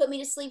shit put me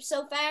to sleep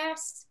so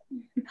fast.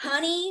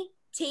 Honey,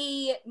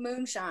 tea,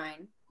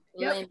 moonshine,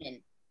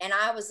 lemon. And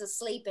I was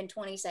asleep in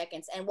 20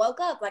 seconds and woke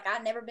up like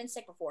I'd never been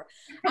sick before.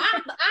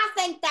 I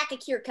think that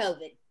could cure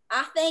COVID.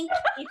 I think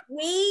if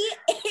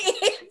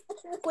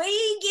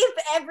we give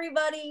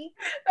everybody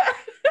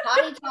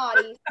hottie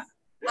toddies,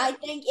 I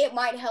think it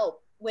might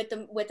help with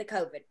the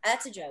COVID.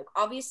 That's a joke.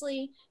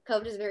 Obviously,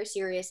 COVID is very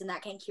serious and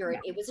that can't cure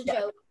it. It was a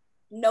joke.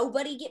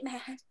 Nobody get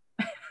mad.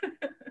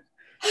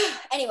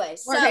 Anyway,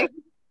 so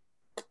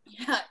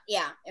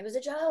yeah, it was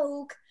a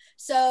joke.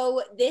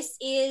 So this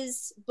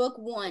is book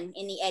 1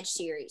 in the Edge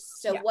series.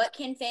 So what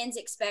can fans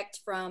expect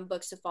from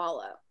Books to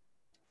Follow?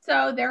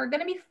 So there are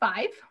going to be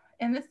 5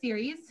 in the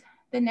series.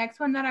 The next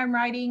one that I'm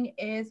writing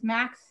is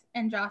Max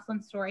and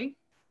Jocelyn's story.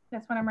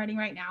 That's what I'm writing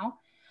right now.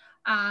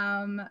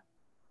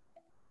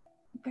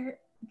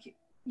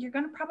 You're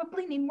going to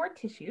probably need more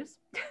tissues.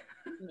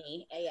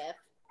 Me, AF.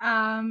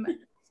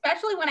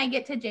 Especially when I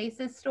get to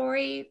Jace's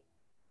story.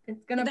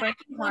 It's going to break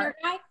my heart.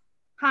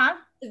 Huh?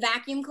 The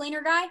vacuum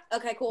cleaner guy?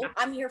 Okay, cool.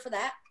 I'm here for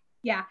that.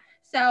 Yeah.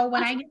 So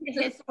when I get to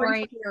his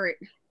story.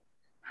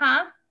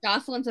 Huh?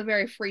 Jocelyn's a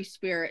very free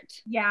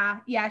spirit. Yeah.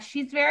 Yeah.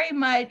 She's very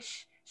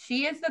much,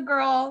 she is the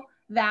girl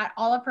that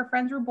all of her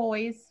friends were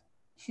boys.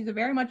 She's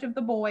very much of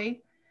the boy.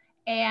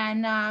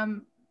 And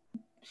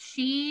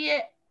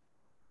she's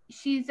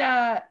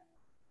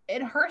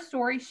in her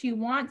story, she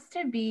wants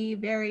to be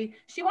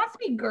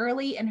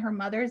girly in her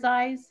mother's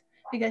eyes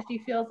because she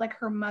feels like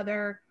her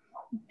mother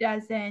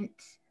doesn't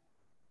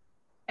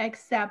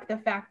accept the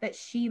fact that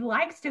she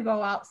likes to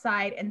go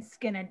outside and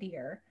skin a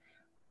deer,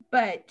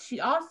 but she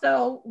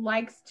also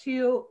likes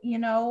to,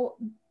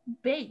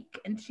 bake,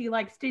 and she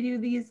likes to do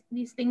these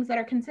things that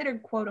are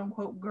considered quote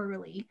unquote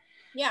girly.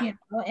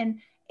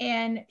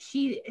 And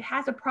she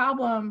has a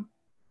problem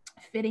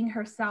fitting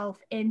herself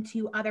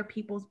into other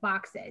people's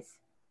boxes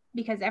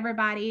because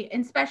everybody,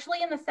 and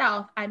especially in the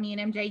South, I mean,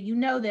 MJ, you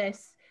know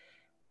this,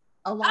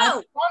 a lot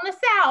of people in the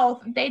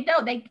South,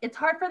 it's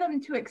hard for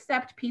them to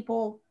accept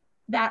people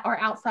that are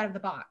outside of the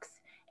box.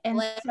 And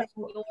bless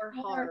your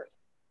heart.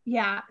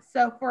 Yeah.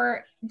 So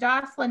for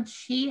Jocelyn,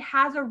 she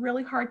has a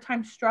really hard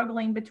time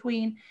struggling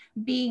between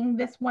being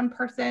this one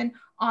person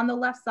on the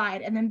left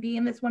side and then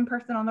being this one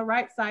person on the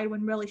right side,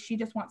 when really she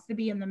just wants to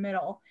be in the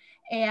middle.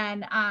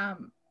 And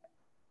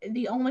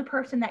the only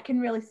person that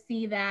can really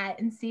see that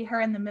and see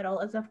her in the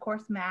middle is, of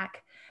course,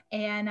 Mac.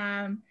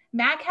 And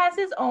Mac has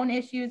his own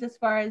issues as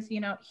far as,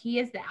 he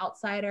is the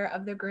outsider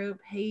of the group.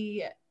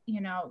 He,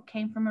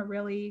 came from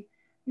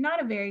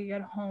not a very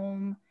good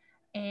home.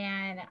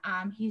 And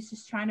he's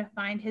just trying to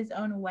find his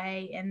own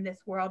way in this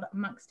world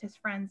amongst his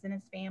friends and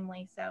his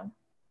family. So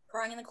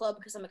crying in the club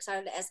because I'm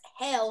excited as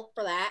hell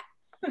for that.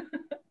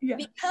 Yeah.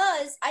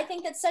 Because I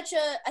think that's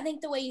I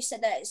think the way you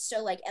said that is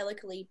so like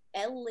eloquently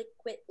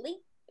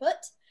put.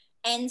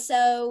 And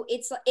so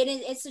it's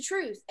the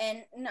truth.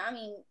 And I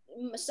mean,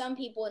 some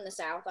people in the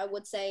South, I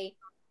would say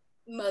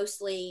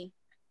mostly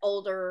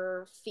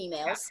older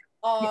females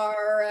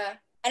are,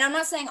 and I'm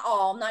not saying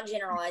all, I'm not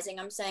generalizing,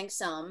 I'm saying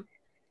some,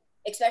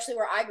 especially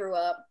where I grew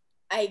up,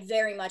 I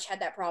very much had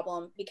that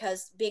problem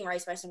because being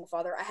raised by a single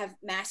father, I have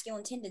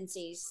masculine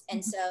tendencies.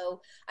 And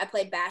so I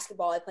played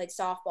basketball, I played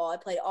softball, I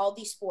played all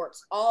these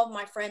sports. All of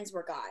my friends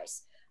were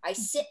guys. I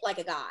sit like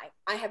a guy.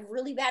 I have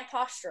really bad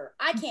posture.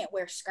 I can't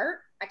wear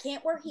skirt. I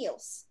can't wear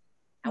heels.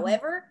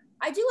 However,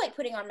 I do like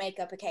putting on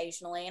makeup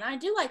occasionally, and I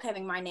do like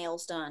having my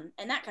nails done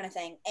and that kind of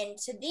thing. And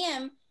to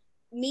them,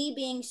 me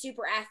being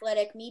super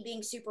athletic, me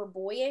being super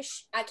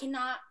boyish, I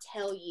cannot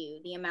tell you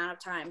the amount of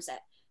times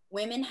that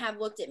women have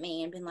looked at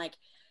me and been like,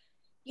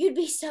 you'd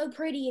be so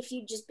pretty if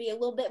you'd just be a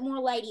little bit more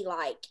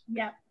ladylike.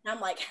 Yep. And I'm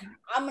like,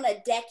 I'm going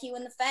to deck you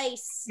in the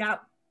face.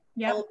 Yep.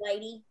 Old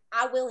lady.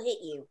 I will hit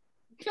you.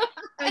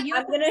 I'm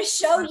going to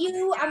show you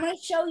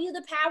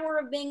the power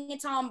of being a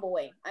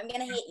tomboy. I'm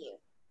going to hit you.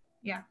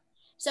 Yeah.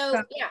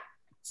 So, yeah,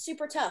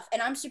 super tough.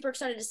 And I'm super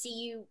excited to see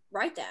you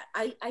write that.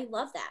 I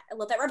love that. I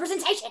love that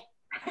representation.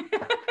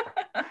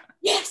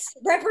 Yes,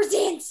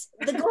 represents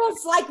the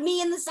girls like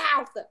me in the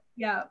South.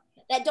 Yeah.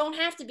 That don't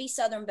have to be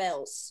Southern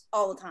belles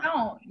all the time.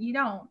 No, you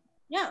don't.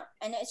 No,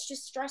 and it's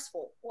just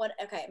stressful.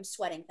 Okay, I'm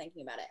sweating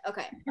thinking about it.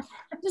 Okay.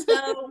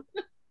 So,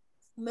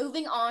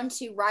 moving on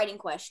to writing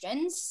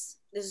questions.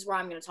 This is where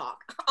I'm going to talk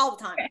all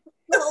the time.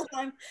 The whole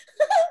time.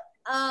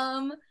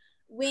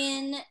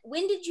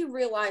 When did you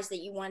realize that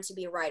you wanted to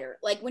be a writer?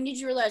 Like, when did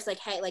you realize, like,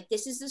 hey, like,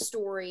 this is the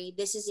story,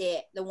 this is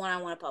it, the one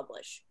I want to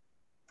publish?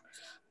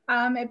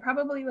 It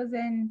probably was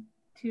in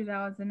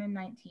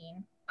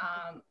 2019.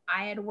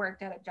 I had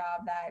worked at a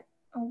job that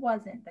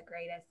wasn't the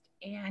greatest,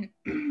 and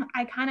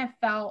I kind of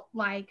felt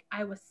like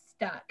I was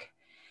stuck.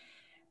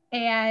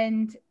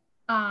 And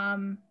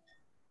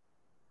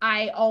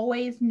I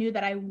always knew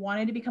that I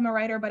wanted to become a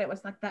writer, but it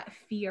was like that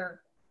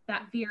fear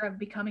of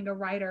becoming a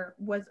writer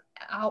was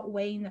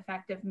outweighing the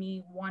fact of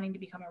me wanting to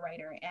become a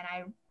writer. And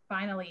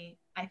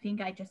I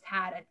think I just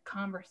had a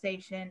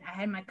conversation. I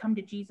had my come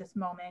to Jesus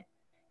moment.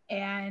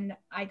 And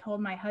I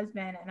told my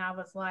husband, and I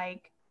was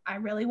like, I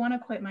really want to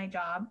quit my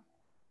job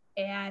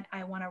and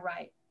I want to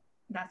write.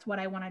 That's what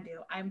I want to do.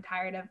 I'm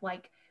tired of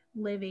like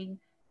living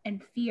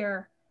in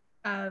fear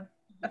of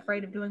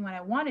afraid of doing what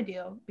I want to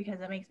do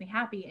because it makes me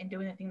happy and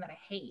doing the thing that I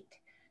hate.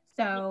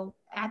 So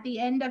at the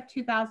end of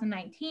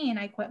 2019,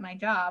 I quit my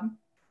job.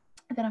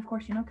 And then of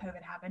course,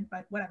 COVID happened,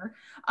 but whatever.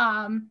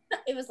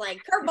 It was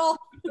like curveball.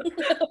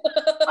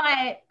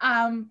 But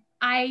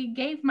I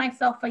gave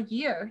myself a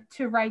year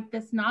to write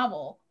this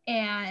novel.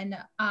 And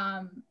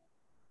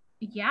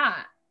yeah,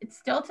 it's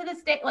still to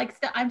this day, like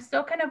I'm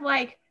still kind of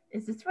like,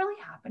 is this really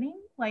happening?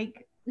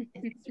 Like, is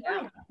this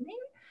really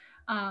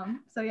happening?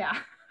 So yeah.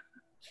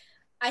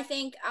 I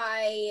think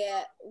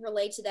I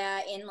relate to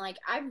that in like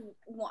I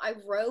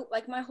wrote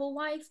like my whole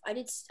life. I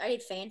did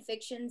fan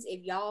fictions.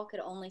 If y'all could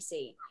only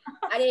see,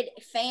 I did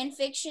fan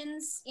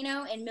fictions.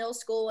 In middle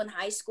school and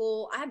high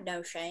school. I have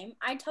no shame.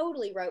 I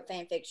totally wrote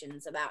fan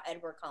fictions about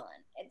Edward Cullen.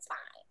 It's fine.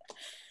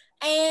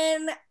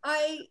 And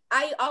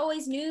I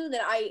always knew that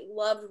I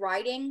loved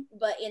writing,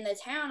 but in the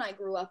town I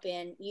grew up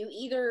in,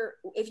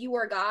 if you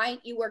were a guy,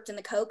 you worked in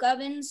the coke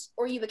ovens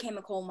or you became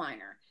a coal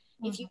miner.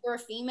 If you were a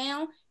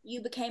female,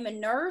 you became a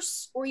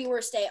nurse or you were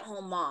a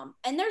stay-at-home mom.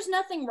 And there's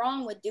nothing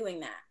wrong with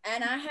doing that.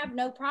 And I have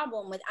no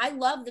problem I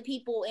love the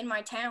people in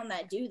my town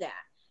that do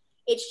that.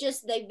 It's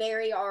just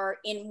they are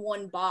in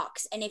one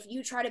box. And if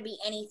you try to be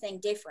anything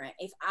different,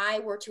 if I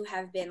were to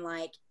have been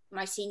like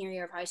my senior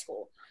year of high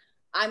school,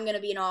 I'm going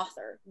to be an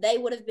author, they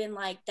would have been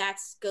like,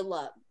 that's good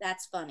luck.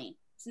 That's funny.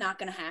 It's not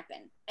going to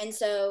happen. And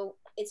so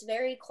it's a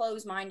very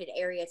closed-minded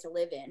area to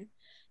live in.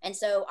 And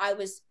so I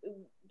was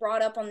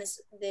brought up on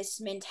this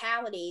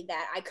mentality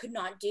that I could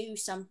not do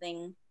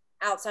something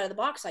outside of the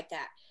box like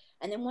that.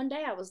 And then one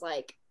day I was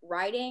like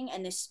writing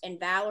and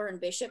Valor and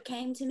Bishop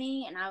came to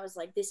me and I was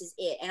like, this is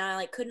it. And I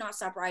like could not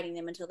stop writing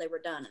them until they were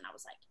done. And I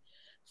was like,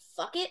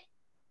 fuck it.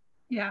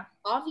 Yeah.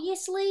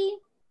 Obviously,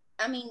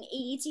 I mean,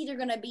 it's either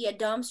going to be a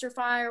dumpster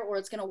fire or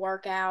it's going to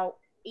work out.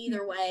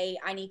 Either way,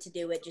 I need to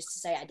do it just to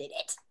say I did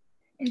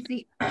it. And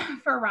see,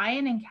 for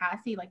Ryan and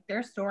Cassie, like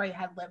their story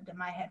had lived in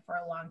my head for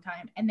a long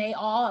time. And they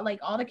all, like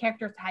all the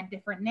characters had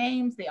different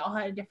names. They all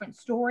had a different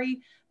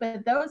story.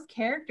 But those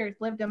characters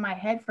lived in my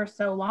head for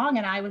so long.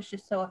 And I was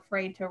just so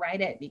afraid to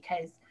write it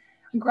because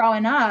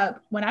growing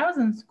up, when I was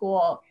in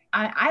school,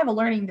 I have a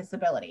learning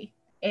disability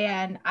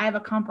and I have a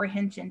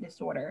comprehension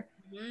disorder.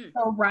 Mm-hmm.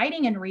 So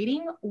writing and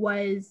reading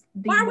was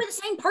why are we the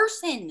same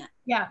person?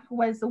 Yeah,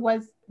 was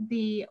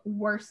the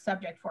worst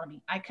subject for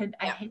me. I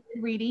hated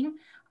reading.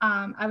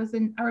 I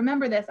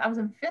remember this, I was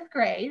in 5th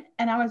grade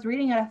and I was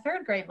reading at a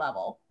 3rd grade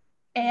level.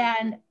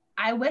 And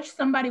I wish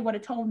somebody would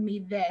have told me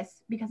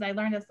this, because I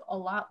learned this a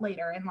lot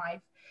later in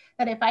life,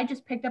 that if I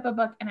just picked up a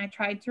book and I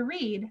tried to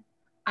read,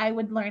 I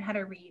would learn how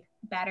to read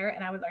better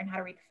and I would learn how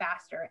to read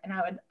faster and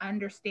I would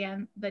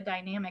understand the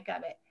dynamic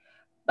of it.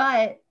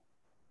 But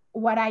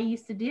what I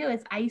used to do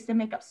is I used to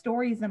make up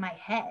stories in my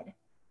head.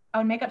 I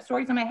would make up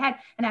stories in my head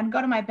and I'd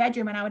go to my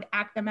bedroom and I would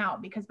act them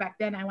out, because back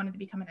then I wanted to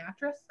become an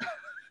actress.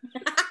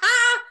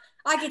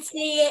 I could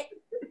see it.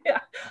 Yeah,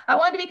 I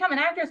wanted to become an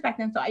actress back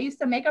then. So I used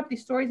to make up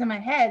these stories in my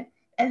head,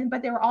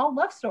 but they were all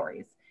love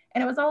stories.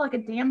 And it was all like a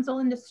damsel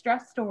in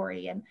distress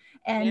story.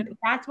 And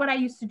that's what I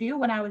used to do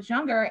when I was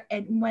younger.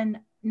 And when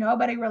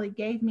nobody really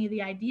gave me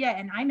the idea,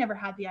 and I never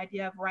had the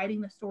idea of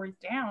writing the stories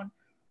down.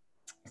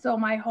 So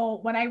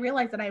when I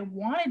realized that I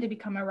wanted to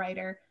become a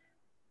writer,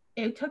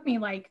 it took me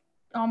like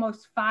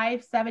almost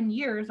 5-7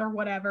 years or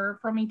whatever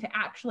for me to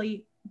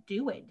actually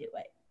do it.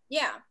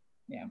 Yeah.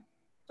 Yeah.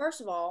 First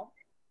of all,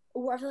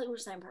 I feel like we're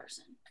the same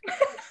person.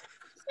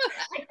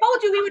 I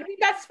told you we would be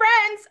best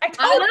friends. I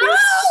told you.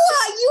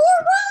 You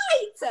were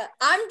right.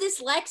 I'm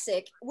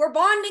dyslexic. We're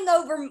bonding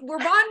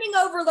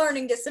over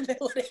learning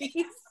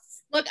disabilities.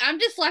 Look, I'm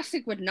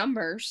dyslexic with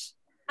numbers.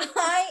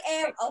 I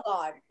am. Oh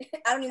God,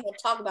 I don't even want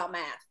to talk about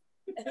math.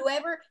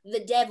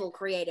 The devil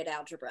created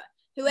algebra.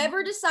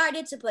 Whoever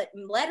decided to put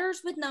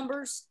letters with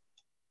numbers,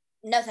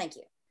 no thank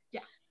you.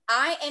 Yeah.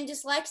 I am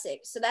dyslexic,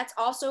 so that's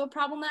also a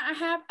problem that I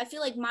have. I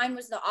feel like mine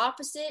was the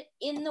opposite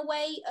in the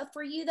way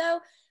for you, though,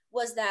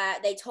 was that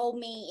they told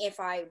me if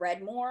I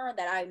read more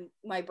that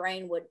my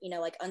brain would,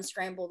 like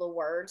unscramble the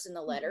words and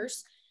the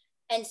letters.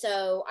 And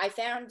so I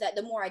found that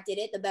the more I did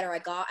it, the better I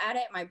got at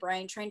it. My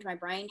brain trained my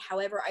brain.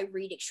 However, I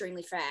read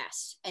extremely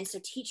fast. And so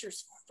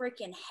teachers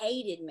freaking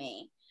hated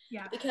me.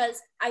 Yeah. Because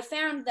I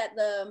found that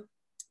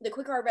the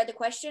quicker I read the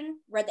question,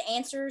 read the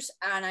answers,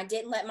 and I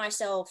didn't let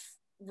myself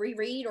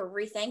reread or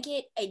rethink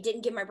it, it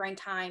didn't give my brain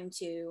time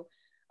to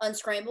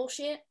unscramble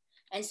shit.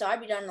 And so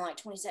I'd be done in like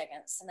 20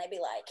 seconds. And they'd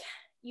be like,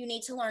 you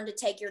need to learn to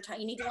take your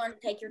time. You need to learn to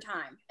take your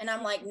time. And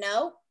I'm like,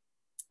 no.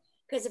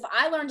 Because if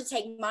I learn to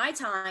take my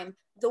time,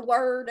 the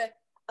word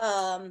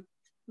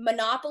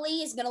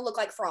monopoly is going to look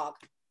like frog.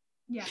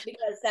 Yeah.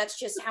 Because that's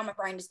just how my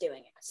brain is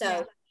doing it.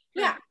 So,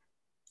 yeah,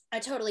 I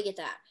totally get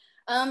that.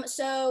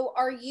 So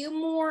are you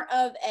more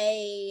of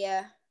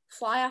a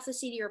fly off the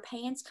seat of your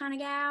pants kind of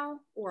gal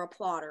or a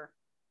plotter?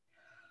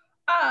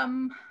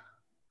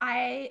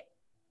 I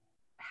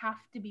have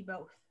to be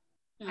both.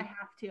 I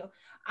have to.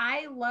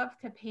 I love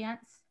to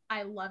pants.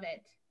 I love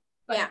it.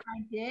 But if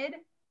I did,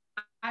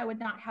 I would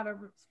not have a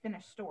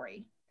finished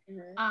story.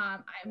 Mm-hmm.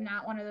 I'm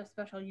not one of those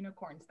special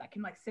unicorns that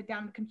can like sit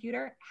down at the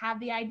computer, have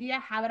the idea,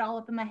 have it all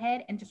up in my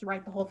head, and just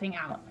write the whole thing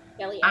out.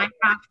 I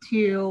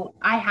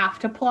have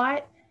to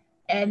plot.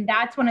 And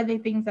that's one of the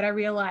things that I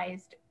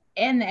realized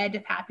in The Edge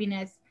of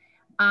Happiness,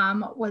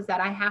 was that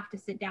I have to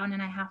sit down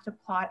and I have to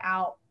plot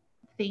out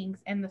things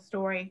in the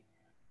story.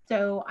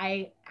 So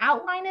I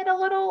outline it a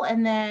little,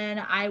 and then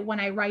when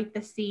I write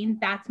the scene,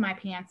 that's my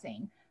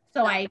pantsing.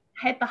 So I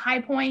hit the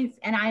high points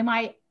and I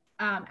might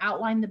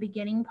outline the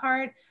beginning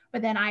part,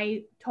 but then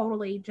I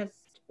totally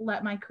just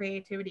let my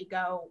creativity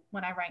go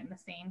when I write in the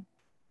scene.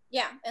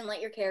 Yeah, and let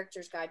your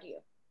characters guide you.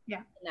 Yeah.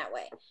 In that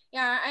way.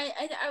 Yeah,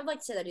 I would like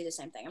to say that I do the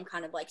same thing. I'm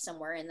kind of like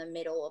somewhere in the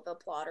middle of a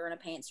plotter and a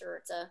pantser.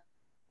 It's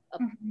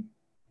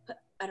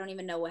I don't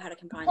even know how to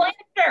combine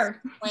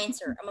Planter.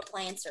 Planter. I'm a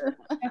planter.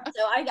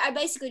 So I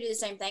basically do the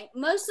same thing.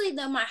 Mostly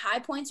though my high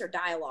points are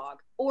dialogue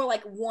or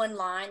like one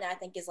line that I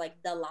think is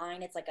like the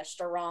line. It's like a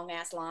strong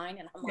ass line.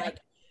 And I'm like,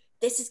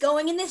 this is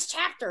going in this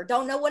chapter.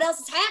 Don't know what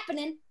else is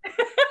happening.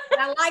 But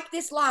I like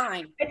this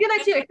line. I do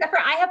that too, except for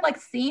I have like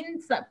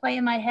scenes that play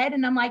in my head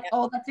and I'm like,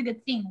 oh, that's a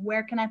good scene.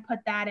 Where can I put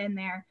that in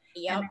there?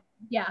 Yep.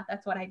 Yeah,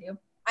 that's what I do.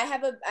 I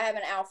have an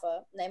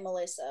alpha named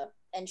Melissa,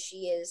 and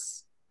she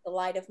is the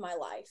light of my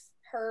life.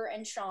 Her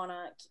and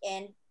Shauna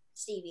and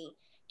Stevie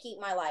keep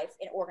my life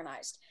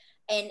organized.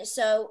 And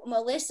so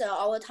Melissa,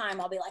 all the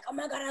time, I'll be like, oh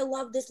my God, I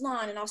love this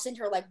line. And I'll send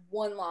her like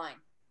one line.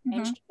 Mm-hmm.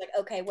 And she's like,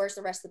 okay, where's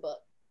the rest of the book?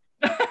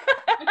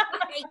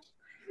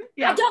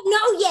 I don't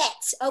know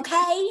yet,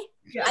 okay?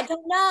 Yeah. I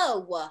don't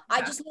know. Yeah.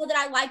 I just know that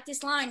I like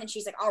this line. And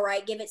she's like, all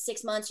right, give it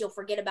 6 months. You'll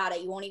forget about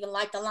it. You won't even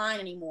like the line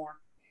anymore.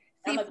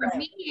 See, for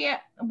me,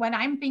 when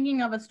I'm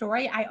thinking of a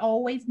story, I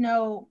always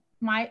know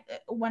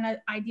when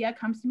an idea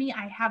comes to me,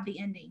 I have the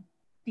ending.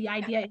 The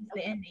idea is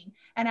the ending.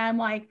 And I'm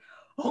like,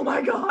 oh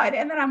my God.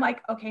 And then I'm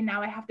like, okay,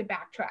 now I have to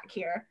backtrack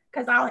here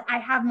because I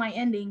have my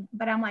ending,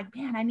 but I'm like,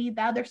 man, I need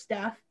the other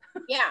stuff.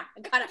 Yeah,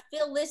 I gotta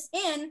fill this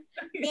in.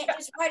 Can't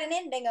just write an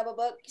ending of a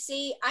book.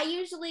 See, I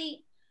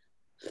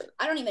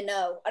don't even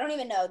know. I don't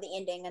even know the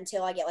ending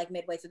until I get like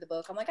midway through the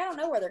book. I'm like, I don't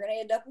know where they're gonna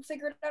end up. We'll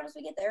figure it out as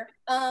we get there.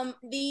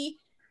 The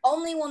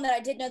only one that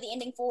I did know the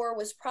ending for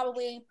was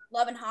probably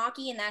Love and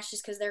Hockey, and that's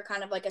just because they're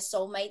kind of like a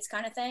soulmates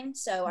kind of thing.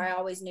 So I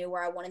always knew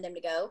where I wanted them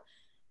to go.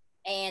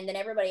 And then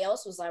everybody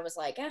else was, I was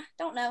like,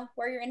 don't know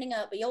where you're ending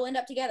up, but you'll end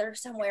up together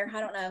somewhere. I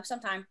don't know,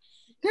 sometime.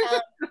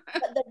 But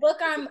the book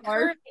I'm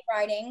currently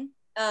writing,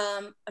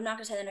 I'm not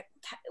gonna say that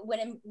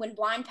when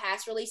Blind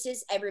Pass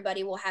releases,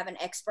 everybody will have an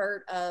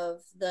expert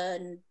of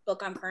the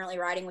book I'm currently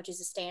writing, which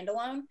is a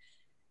standalone.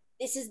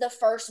 This is the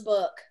first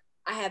book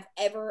I'm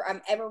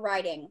ever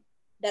writing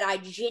that I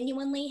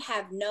genuinely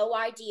have no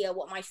idea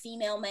what my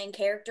female main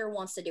character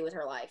wants to do with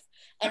her life.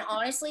 And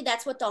honestly,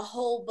 that's what the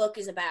whole book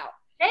is about.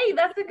 Hey,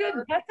 that's a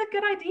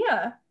good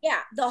idea.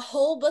 Yeah, the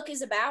whole book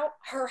is about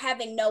her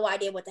having no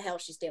idea what the hell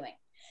she's doing.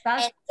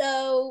 And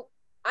so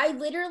I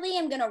literally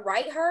am going to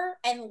write her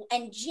and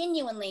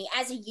genuinely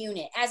as a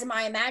unit, as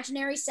my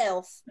imaginary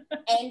self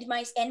and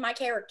my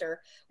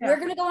character, we're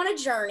going to go on a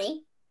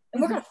journey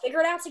and we're going to figure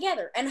it out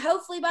together. And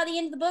hopefully by the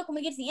end of the book, when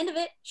we get to the end of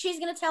it, she's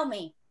going to tell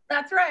me.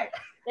 That's right.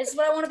 This is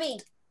what I want to be.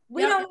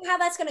 We don't know how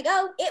that's going to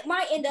go. It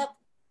might end up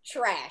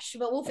trash,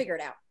 but we'll figure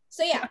it out.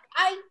 So yeah,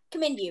 I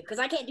commend you because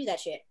I can't do that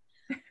shit.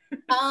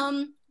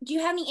 Do you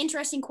have any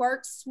interesting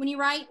quirks when you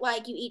write?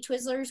 Like you eat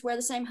Twizzlers, wear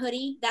the same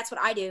hoodie? That's what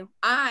I do.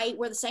 I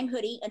wear the same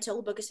hoodie until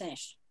the book is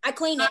finished. I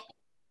clean it.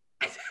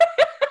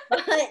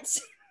 But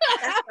that's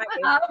what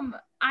I do.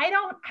 I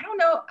don't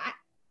know.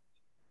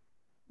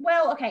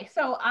 Well, okay.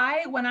 So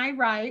when I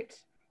write,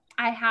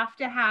 I have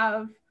to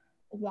have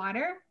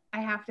water.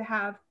 I have to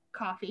have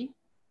coffee.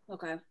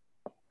 Okay.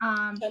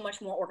 So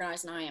much more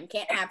organized than I am.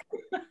 Can't have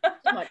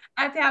so much.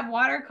 I have to have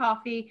water,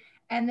 coffee,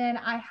 and then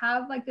I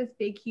have like this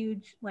big,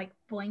 huge like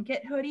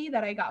blanket hoodie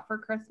that I got for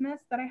Christmas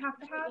that I have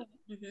to have.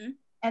 Mm-hmm.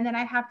 And then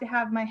I have to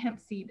have my hemp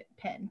seed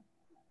pin.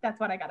 That's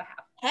what I gotta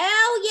have.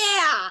 Hell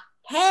yeah!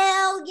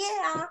 Hell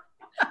yeah!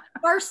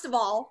 First of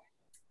all,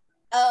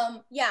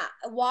 yeah,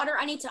 water.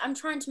 I'm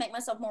trying to make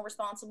myself more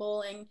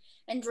responsible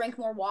and drink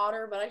more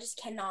water, but I just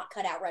cannot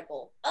cut out Red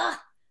Bull. Ugh,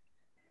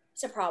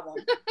 it's a problem.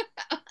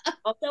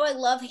 Also, I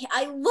love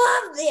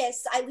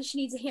this. I wish she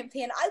needs a hemp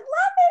pin. I love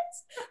it.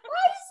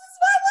 Why is this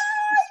my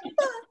life?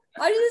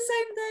 I do the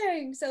same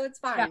thing, so it's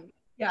fine.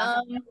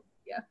 Yeah.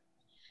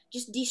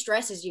 Just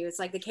de-stresses you. It's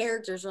like the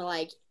characters are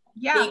like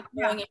big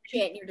and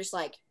shit, and you're just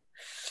like.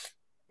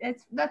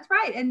 That's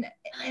right, and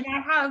I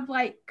have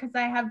like because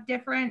I have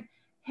different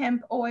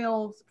hemp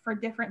oils for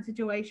different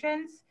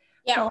situations.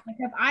 Yeah. So like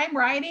if I'm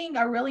writing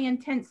a really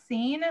intense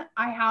scene,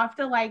 I have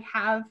to like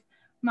have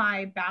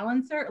my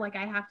balancer, like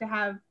I have to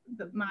have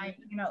my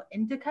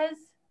indicas.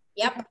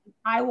 Yep.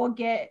 I will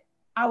get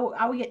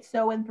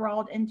so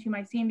enthralled into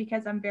my scene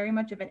because I'm very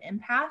much of an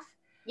empath.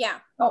 Yeah.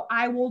 So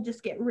I will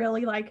just get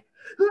really like,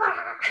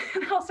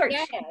 and I'll start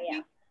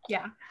shaking.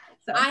 Yeah.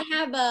 So I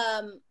have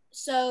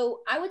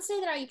so I would say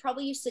that I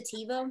probably use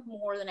sativa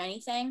more than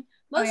anything,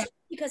 mostly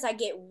because I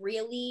get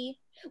really,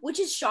 which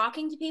is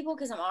shocking to people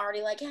because I'm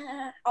already like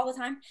all the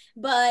time,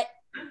 but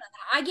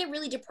I get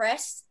really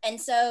depressed,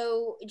 and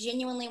so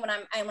genuinely when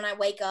I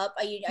wake up,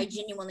 I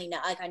genuinely know,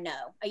 like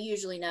I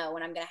usually know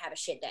when I'm gonna have a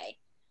shit day,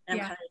 and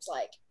I'm kind of just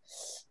like,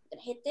 I'm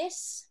gonna hit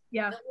this, a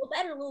little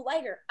better, a little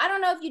later. I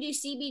don't know if you do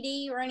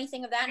CBD or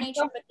anything of that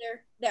nature, but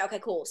they're okay,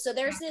 cool. So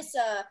there's this,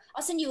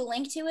 I'll send you a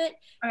link to it.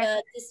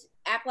 This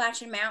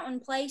Appalachian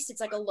Mountain place.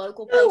 It's like a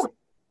local place.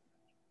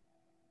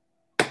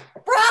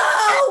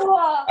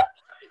 Bro!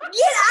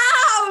 Get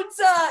out!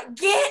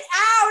 Get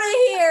out of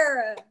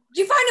here!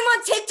 Did you find him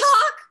on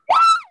TikTok?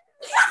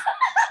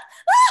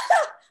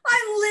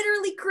 I'm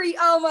literally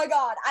oh my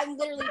god, I'm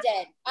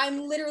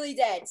literally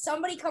dead.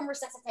 Somebody come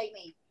resuscitate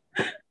me.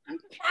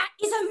 That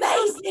is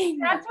amazing.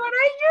 That's what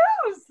I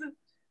use.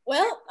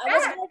 Well, I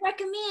was gonna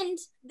recommend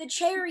the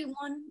cherry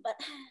one, but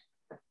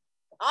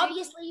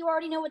obviously you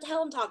already know what the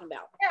hell I'm talking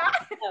about. Yeah.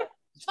 So,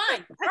 it's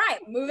fine. All right,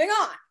 moving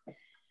on.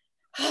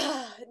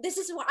 This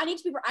is what we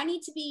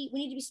need to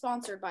be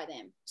sponsored by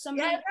them.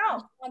 Somebody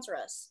sponsor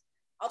us.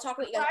 I'll talk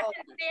about you guys.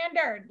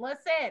 Standard.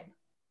 Listen.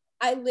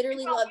 I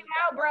literally love you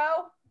now,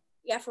 bro.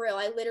 Yeah, for real.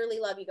 I literally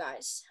love you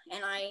guys.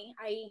 And I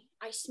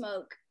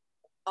smoke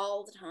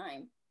all the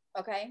time.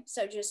 Okay?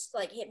 So just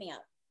like hit me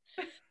up.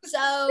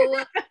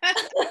 So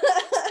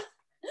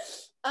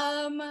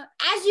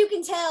as you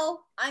can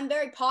tell, I'm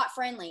very pot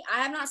friendly.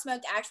 I have not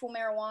smoked actual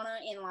marijuana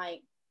in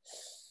like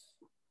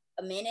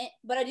a minute,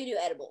 but I do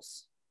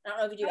edibles. I don't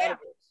know if you do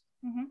edibles,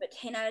 but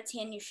 10 out of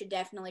 10, you should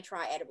definitely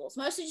try edibles.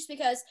 Mostly just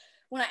because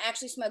when I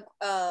actually smoke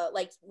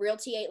like real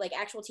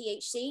actual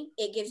THC,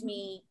 it gives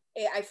me,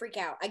 I freak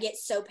out. I get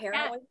so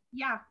paranoid.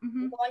 Yeah.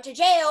 I'm going to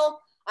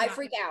jail. I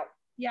freak out.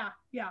 Yeah.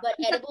 But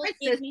edibles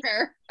gives me.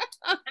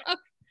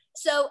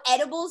 So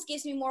edibles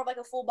gives me more of like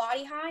a full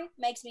body high.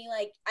 Makes me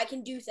like I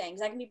can do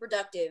things. I can be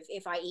productive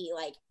if I eat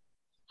like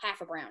half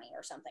a brownie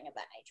or something of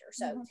that nature.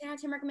 So 10 out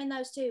of 10 recommend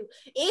those too.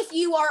 If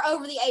you are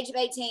over the age of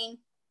 18,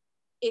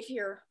 if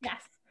you're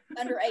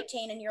under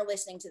 18 and you're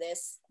listening to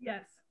this,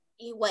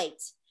 You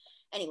wait.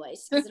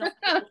 Anyways, 'cause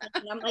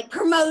I'm like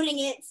promoting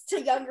it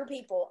to younger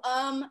people.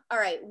 All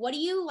right. What do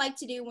you like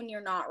to do when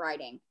you're not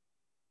writing?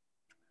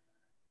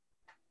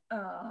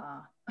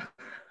 Uh,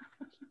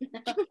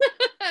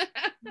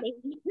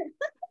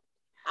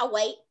 I'll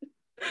wait.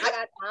 I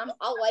got time.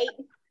 I'll wait.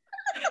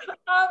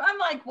 I'm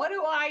like, what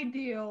do I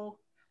do?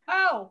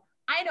 Oh,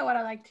 I know what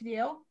I like to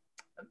do.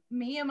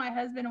 Me and my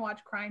husband watch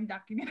crime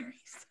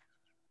documentaries.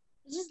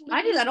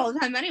 I do that all the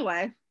time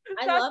anyway.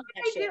 I love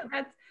that shit.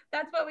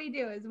 That's what we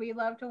do. Is we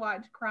love to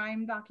watch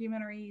crime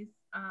documentaries.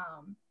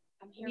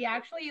 We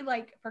actually,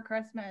 like, for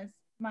Christmas,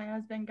 my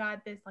husband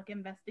got this like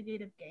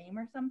investigative game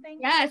or something.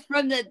 Yes,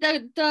 from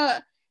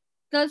the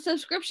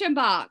subscription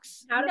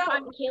box. How to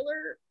Find a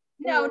Killer?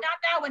 No, not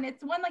that one.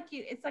 It's one like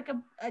it's like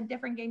a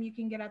different game you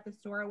can get at the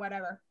store or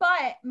whatever.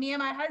 But me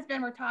and my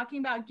husband were talking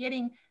about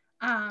getting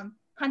Hunt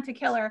a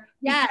Killer.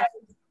 Yes.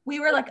 We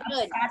were like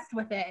obsessed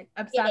with it.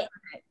 Obsessed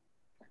with it.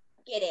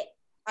 Get it.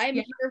 I'm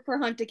here for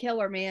Hunt a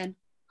Killer, man.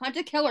 Hunt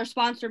a Killer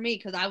sponsor me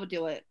because I would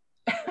do it.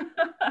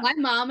 My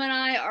mom and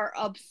I are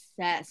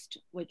obsessed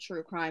with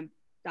true crime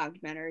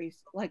documentaries.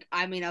 Like,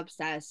 I mean,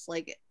 obsessed.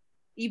 Like,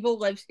 Evil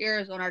Lives Here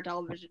is on our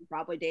television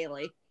probably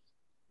daily.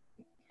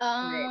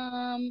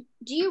 Do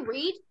you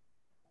read?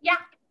 Yeah.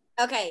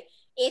 Okay.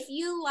 If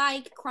you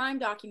like crime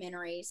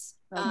documentaries,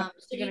 so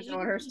you're gonna go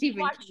her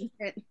Stephen King.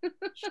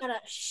 Shut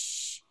up.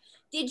 Shh.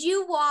 Did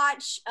you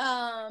watch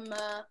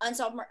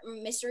Unsolved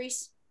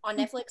Mysteries on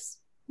Netflix?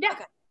 Yeah.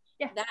 Okay.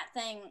 Yeah. That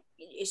thing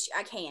is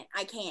I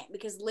can't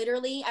because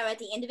literally I'm at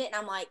the end of it and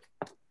I'm like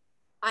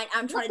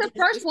I'm trying to do the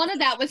first one of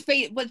that was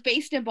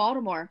based in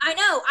Baltimore. I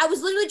know. I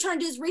was literally trying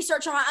to do this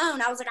research on my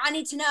own. I was like, I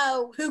need to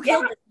know who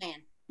killed this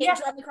man. It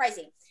drove me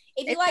crazy.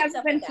 If you like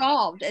hasn't been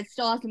solved. It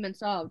still hasn't been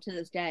solved to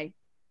this day.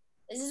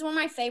 This is one of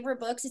my favorite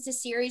books. It's a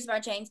series by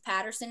James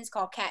Patterson. It's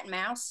called Cat and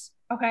Mouse.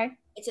 Okay.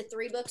 It's a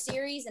 3-book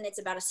series and it's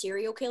about a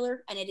serial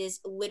killer and it is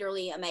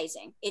literally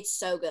amazing. It's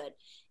so good.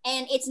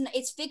 And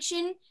it's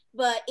fiction,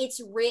 but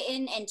it's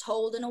written and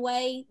told in a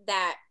way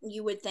that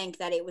you would think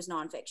that it was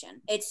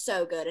nonfiction. It's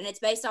so good. And it's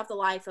based off the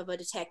life of a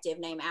detective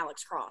named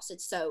Alex Cross.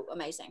 It's so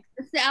amazing.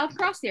 It's the Alex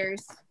Cross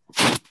series.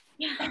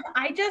 Yeah.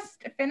 I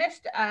just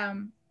finished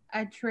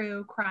a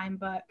true crime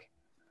book.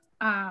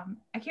 I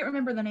can't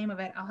remember the name of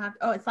it.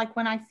 It's like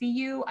When I See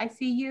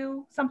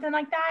You, something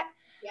like that.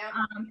 Yeah.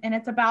 And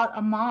it's about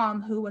a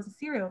mom who was a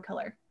serial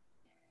killer.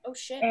 Oh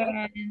shit.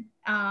 And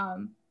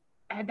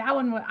that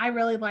one, I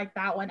really like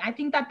that one. I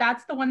think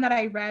that's the one that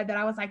I read that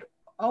I was like,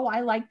 oh,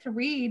 I like to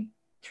read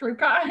true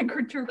crime.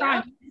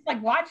 Yeah. Just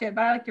like watch it,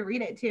 but I like to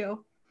read it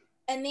too.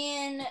 And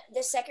then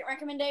the second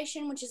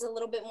recommendation, which is a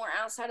little bit more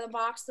outside of the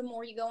box, the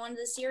more you go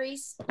into the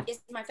series,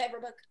 is my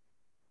favorite book.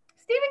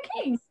 Stephen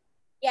King.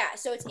 Yeah,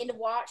 so it's End of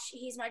Watch.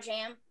 He's my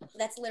jam.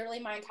 That's literally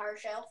my entire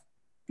shelf.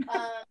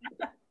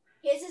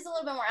 His is a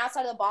little bit more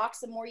outside of the box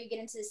the more you get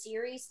into the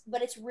series,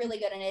 but it's really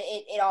good. And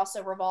it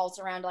also revolves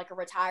around like a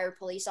retired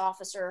police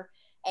officer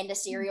and a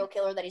serial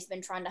killer that he's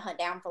been trying to hunt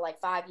down for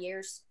like 5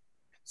 years.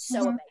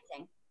 So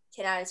amazing.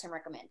 10 out of 10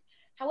 recommend.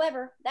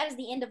 However, that is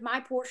the end of my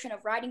portion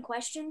of writing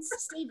questions.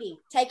 Stevie,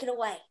 take it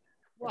away.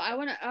 Well, I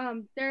want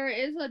to, there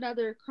is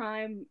another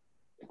crime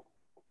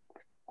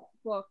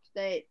book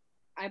that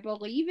I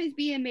believe is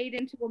being made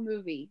into a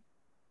movie.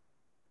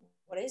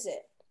 What is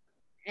it?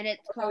 And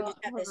it's called,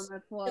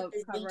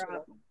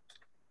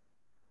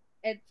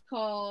 it's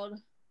called,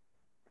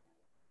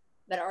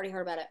 but I already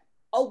heard about it.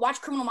 Oh,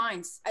 watch Criminal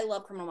Minds. I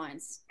love Criminal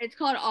Minds. It's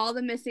called All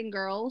the Missing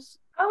Girls.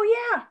 Oh,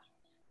 yeah.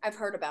 I've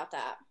heard about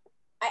that.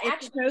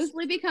 It's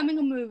supposedly becoming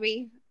a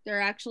movie.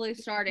 They're actually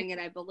starting it,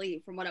 I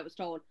believe, from what I was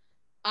told.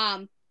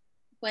 But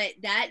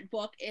that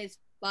book is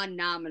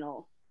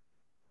phenomenal.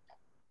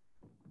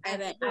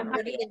 I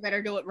really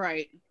better do it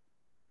right.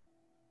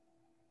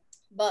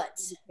 But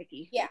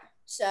yeah,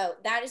 so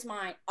that is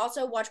mine.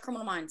 Also, watch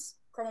Criminal Minds.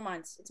 Criminal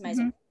Minds, it's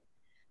amazing.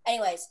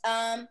 Anyways,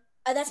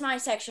 that's my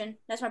section.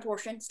 That's my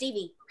portion.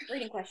 Stevie,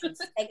 reading questions.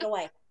 Take it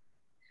away.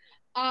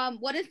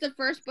 What is the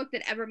first book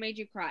that ever made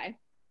you cry?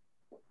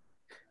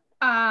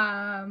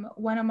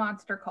 When a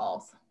Monster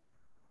Calls.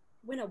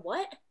 When a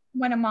what?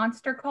 When a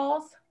Monster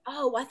Calls.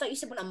 Oh, I thought you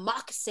said when a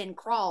moccasin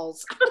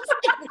crawls.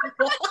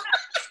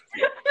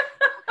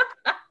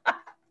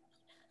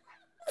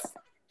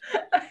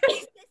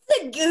 Is this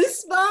the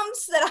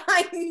Goosebumps that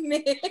I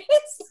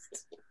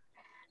missed?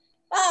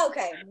 Oh,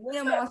 okay. When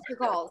a Monster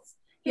Calls.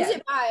 Who's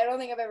it by? I don't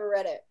think I've ever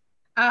read it.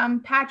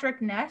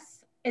 Patrick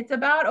Ness. It's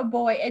about a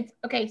boy. It's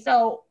okay.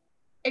 So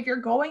if you're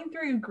going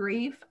through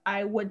grief,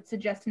 I would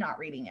suggest not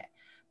reading it.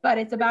 But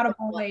it's about a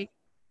boy.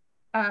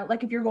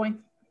 Like if you're going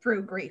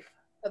through grief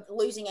of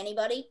losing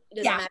anybody, it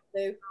doesn't matter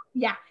who.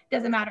 Yeah,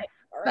 doesn't matter.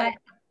 Right.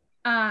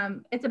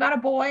 But it's about a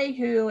boy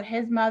who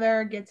his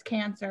mother gets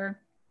cancer,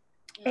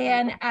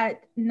 and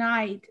at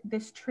night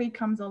this tree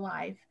comes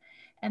alive.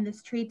 And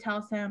this tree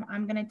tells him,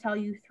 I'm going to tell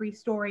you 3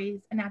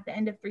 stories. And at the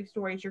end of 3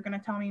 stories, you're going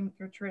to tell me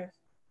your truth.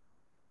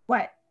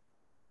 What?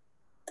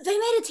 They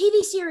made a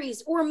TV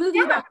series or a movie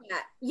about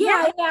that.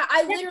 Yeah.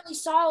 I literally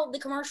saw the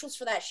commercials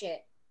for that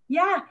shit.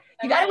 Yeah,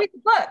 you gotta read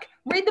the book.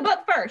 Read the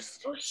book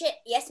first. Oh shit,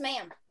 yes,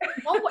 ma'am.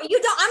 Oh, you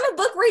don't. I'm a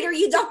book reader.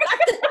 You don't have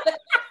to.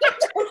 You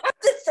don't have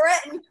to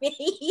threaten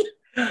me.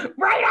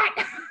 Right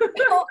on.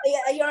 Oh,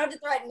 yeah, you don't have to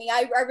threaten me.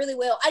 I really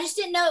will. I just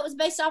didn't know it was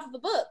based off of a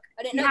book.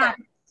 I didn't know that.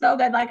 So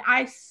good. Like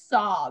I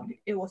sobbed.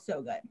 It was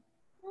so good.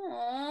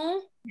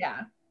 Aww,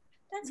 Yeah.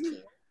 that's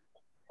cute.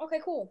 Okay,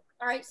 cool.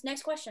 All right,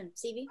 next question,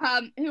 CV.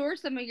 Who are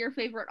some of your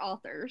favorite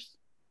authors?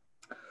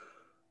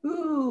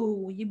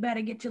 Ooh, you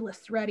better get your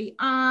list ready.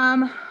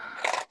 I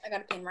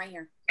got a pen right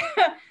here.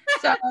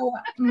 So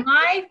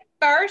my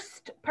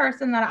first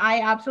person that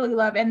I absolutely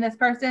love, and this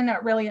person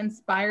really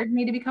inspired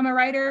me to become a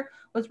writer,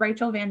 was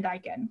Rachel Van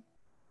Dyken.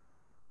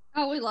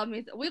 Oh, we love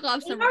some. We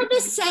are the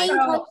same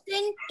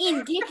person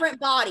in different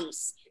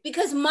bodies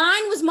because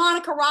mine was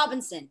Monica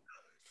Robinson.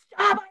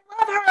 Stop,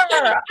 I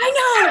love her. I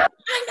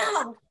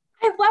know.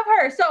 I love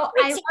her. So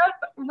I love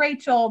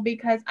Rachel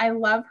because I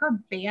love her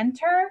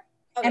banter.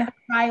 Okay. And her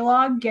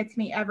dialogue gets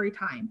me every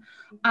time.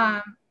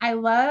 I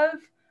love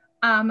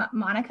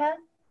Monica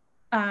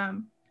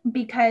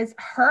because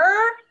her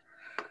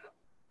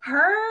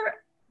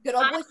good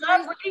old boy I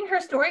love reading her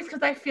stories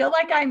because I feel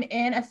like I'm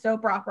in a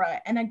soap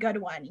opera and a good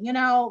one. You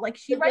know, like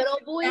she writes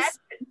the best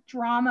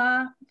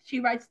drama. She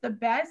writes the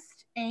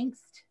best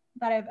angst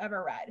that I've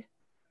ever read.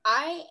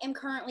 I am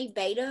currently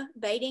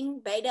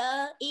beta-ing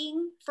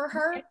for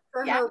her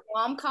her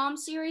rom-com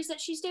series that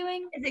she's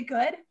doing. Is it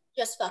good?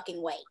 Just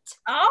fucking wait.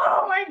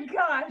 Oh my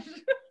gosh.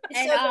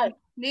 And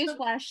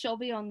newsflash, she'll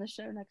be on the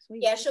show next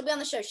week. Yeah, she'll be on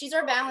the show. She's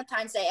our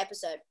Valentine's Day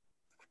episode.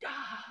 Stop.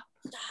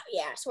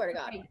 Yeah, I swear to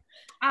God.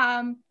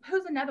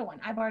 Who's another one?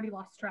 I've already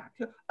lost track.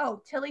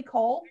 Oh, Tilly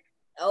Cole.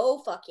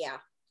 Oh, fuck yeah.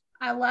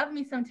 I love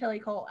me some Tilly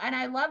Cole. And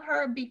I love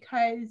her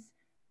because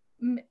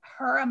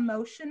her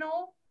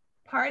emotional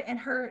part and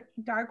her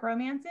dark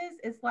romances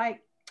is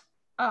like,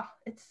 oh,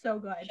 it's so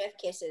good. Chef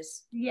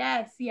kisses.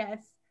 Yes.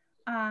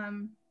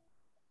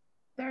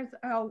 There's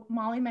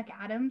Molly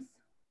McAdams.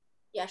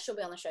 Yeah, she'll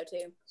be on the show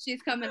too.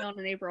 She's coming on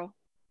in April.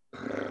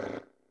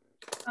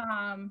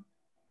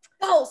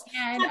 Goals.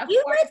 Have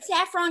you read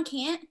Saffron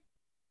Kent?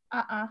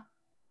 All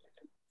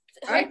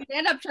right,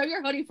 stand up. Show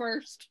your hoodie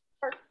first.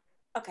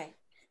 Okay,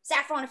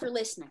 Saffron, if you're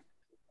listening.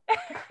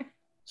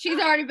 She's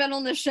already been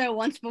on the show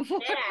once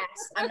before. Yes,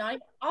 I'm not.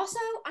 Also,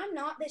 I'm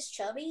not this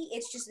chubby.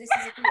 It's just this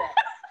is a duet.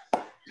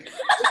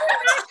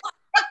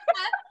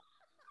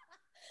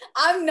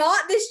 I'm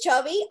not this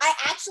chubby. I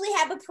actually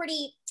have a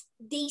pretty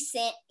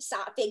decent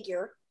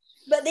figure,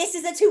 but this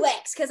is a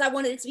 2X because I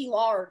wanted it to be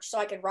large so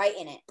I could write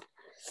in it.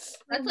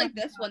 That's like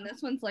this one.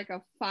 This one's like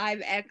a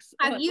 5X.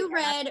 Have you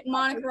read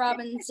Monica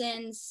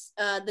Robinson's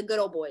The Good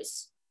Old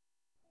Boys?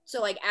 So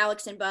like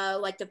Alex and Bo,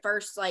 like the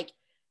first like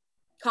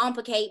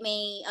Complicate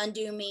Me,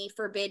 Undo Me,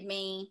 Forbid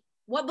Me.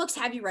 What books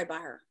have you read by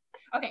her?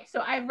 Okay,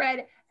 so I've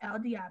read El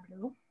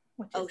Diablo.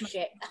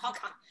 Shit.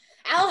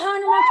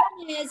 Alejandro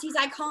Martinez, he's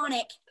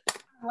iconic.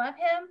 I love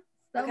him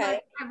so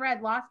much. I've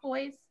read Lost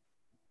Boys.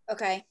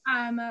 Okay.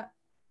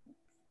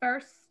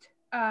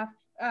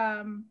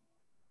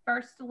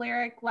 First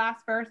lyric,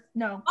 last verse.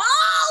 No.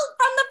 Oh,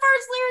 from the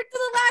first lyric to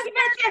the last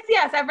verse.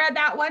 Yes, I've read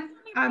that one.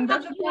 You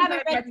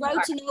haven't read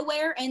Road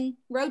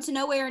to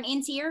Nowhere and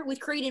In Tear with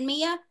Creed and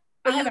Mia?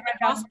 I haven't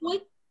read Lost Boy?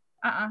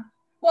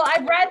 Well,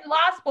 I've read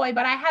Lost Boy,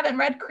 but I haven't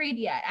read Creed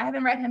yet. I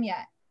haven't read him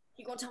yet.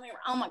 You're going to tell me,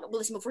 oh my God,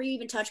 listen, before you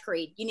even touch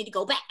Creed, you need to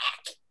go back.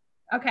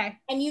 Okay.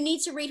 And you need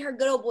to read her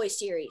Good Old Boy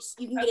series.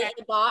 You can get it in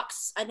the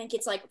box. I think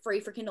it's like free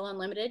for Kindle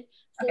Unlimited.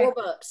 4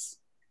 books.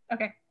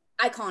 Okay.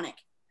 Iconic.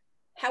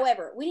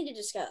 However, we need to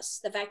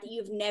discuss the fact that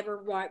you've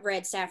never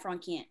read Saffron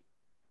Kent.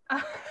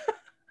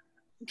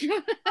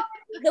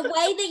 The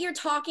way that you're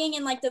talking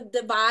and like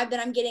the vibe that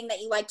I'm getting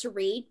that you like to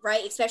read,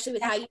 right? Especially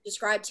with how you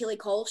describe Tilly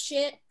Cole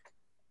shit.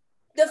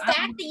 The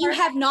fact that you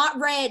have not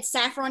read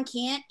Saffron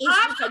Kent is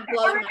just like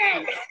blowing my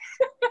mind.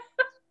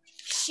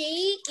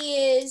 She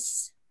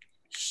is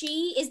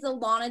the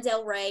Lana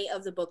Del Rey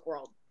of the book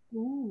world.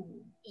 Ooh.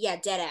 Yeah,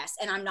 dead ass.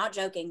 And I'm not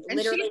joking. And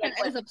literally,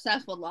 she is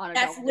obsessed with Lana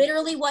Del Rey. That's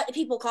literally what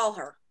people call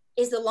her,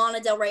 is the Lana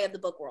Del Rey of the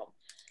book world.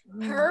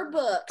 Her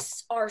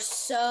books are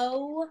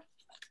so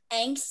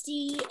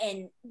angsty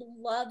and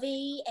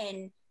lovey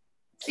and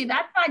see,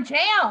 that's my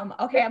jam.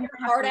 Okay, I'm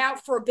gonna heart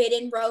out,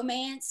 forbidden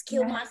romance,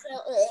 kill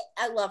myself.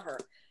 I love her.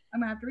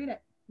 I'm gonna have to read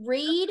it.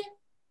 Read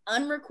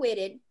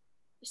Unrequited.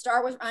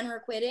 Start with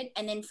Unrequited,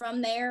 and then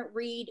from there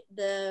read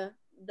the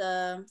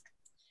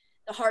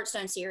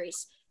Heartstone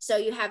series. So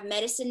you have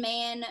Medicine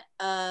Man,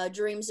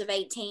 Dreams of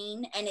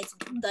 18, and it's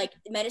like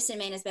Medicine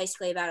Man is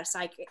basically about a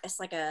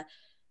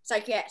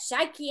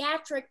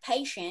psychiatric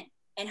patient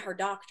and her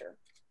doctor.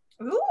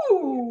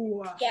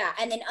 Ooh. Yeah,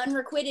 and then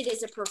Unrequited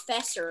is a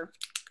professor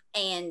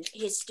and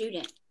his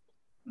student.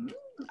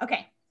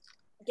 Okay.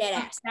 Dead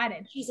ass.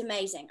 She's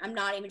amazing. I'm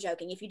not even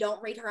joking. If you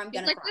don't read her, I'm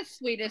gonna cry. The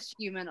sweetest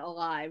human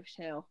alive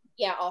too.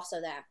 Yeah,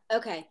 also that.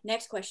 Okay,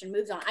 next question.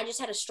 Moves on. I just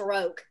had a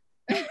stroke.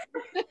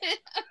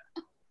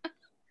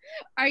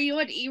 Are you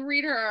an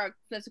e-reader or a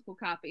physical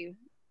copy?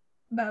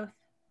 Both.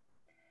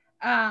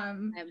 I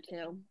am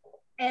too.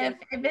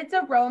 If it's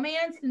a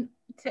romance,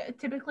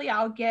 typically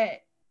I'll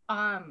get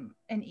an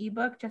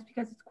ebook just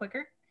because it's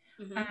quicker.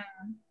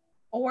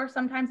 Or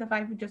sometimes if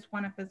I just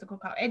want a physical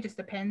copy, it just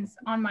depends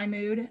on my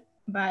mood,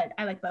 but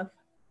I like both.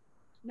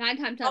 9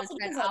 times out of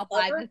 10, I'll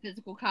buy the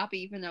physical copy,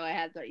 even though I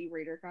have the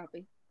e-reader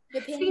copy.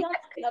 Depending on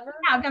the cover.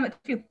 Yeah, I've done it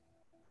too.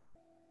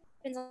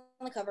 Depends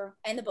on the cover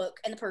and the book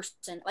and the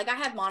person. Like I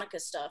have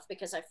Monica's stuff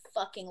because I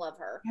fucking love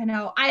her. I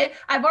know.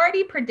 I've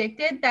already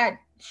predicted that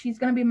she's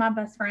gonna be my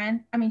best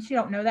friend. I mean, she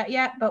don't know that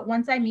yet, but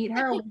once I meet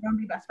her, we're gonna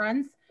be best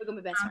friends. We're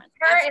gonna be best friends.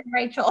 Her and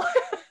Rachel.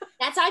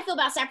 That's how I feel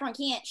about Saffron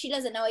Kent. She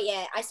doesn't know it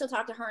yet. I still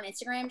talk to her on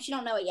Instagram. She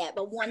don't know it yet,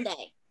 but one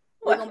day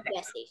we're gonna be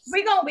besties.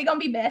 We gonna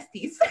be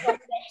besties.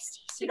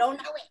 You don't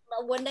know it,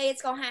 but one day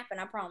it's gonna happen.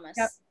 I promise.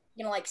 Yep.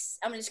 You know, like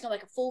I'm just gonna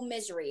like a full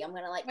misery. I'm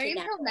gonna like wait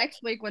kidnap until her.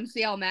 next week when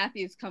CL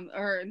Matthews come,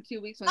 or in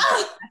 2 weeks when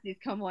CL Matthews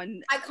come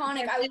on.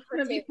 Iconic. I She's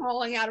gonna be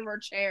falling out of her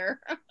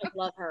chair. I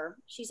love her.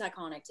 She's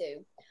iconic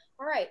too.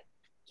 All right,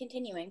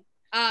 continuing.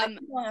 Going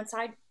on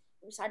side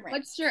rants.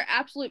 What's your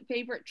absolute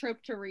favorite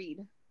trope to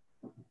read?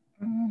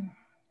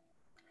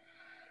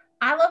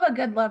 I love a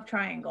good love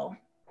triangle.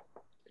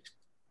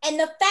 And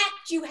the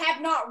fact you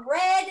have not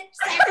read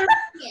Saffron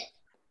Kent.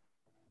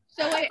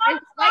 So I'm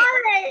it's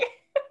sorry.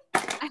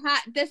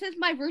 this is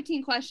my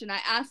routine question. I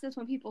ask this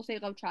when people say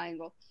love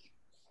triangle.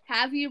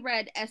 Have you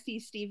read S.E.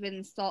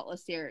 Stevens'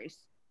 Saltless series?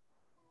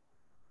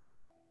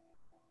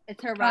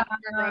 It's her romance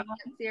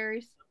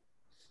series.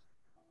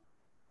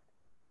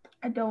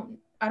 I don't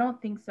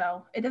think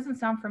so. It doesn't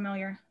sound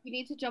familiar. You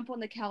need to jump on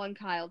the Kel and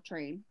Kyle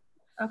train.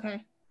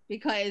 Okay.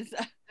 Because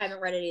I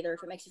haven't read it either.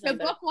 If it makes you the feel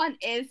better. book one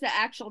is the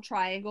actual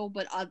triangle,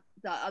 but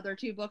the other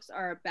 2 books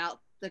are about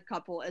the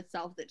couple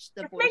itself. That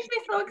the It boy makes me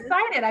so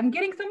excited. I'm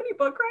getting so many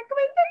book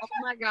recommendations.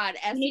 Oh my god!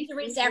 You need to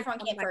read Saffron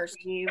Kent first.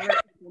 In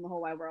the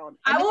whole wide world.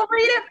 I will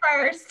read it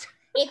first.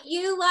 If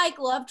you like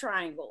love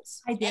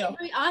triangles, I do.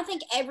 I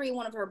think every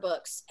one of her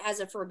books has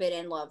a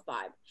forbidden love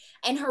vibe.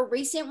 And her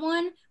recent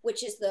one,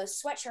 which is the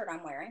sweatshirt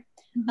I'm wearing,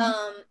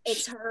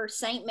 it's her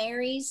St.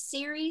 Mary's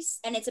series,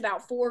 and it's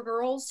about 4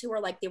 girls who are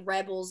like the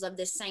rebels of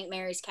this St.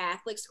 Mary's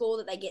Catholic school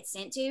that they get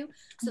sent to.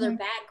 So they're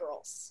bad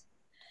girls.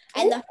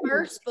 And the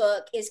first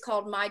book is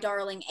called My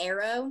Darling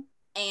Arrow,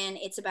 and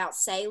it's about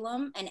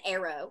Salem and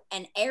Arrow.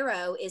 And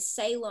Arrow is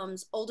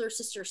Salem's older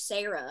sister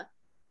Sarah,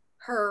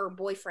 her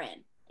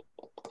boyfriend.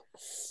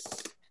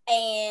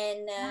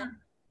 And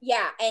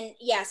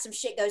some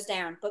shit goes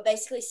down. But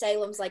basically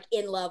Salem's like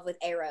in love with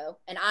Arrow,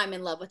 and I'm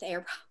in love with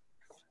Arrow.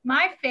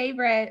 My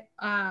favorite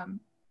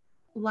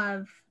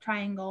love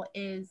triangle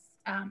is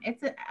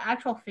it's an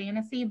actual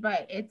fantasy,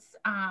 but it's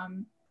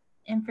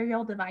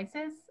Infernal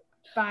Devices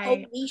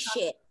by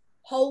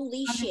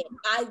Holy shit.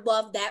 I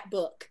love that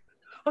book.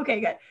 Okay,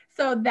 good.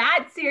 So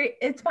that series,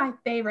 it's my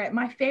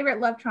favorite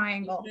love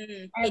triangle ever.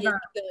 It is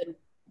good.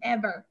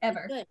 Ever.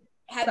 Good.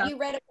 Have you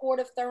read A Court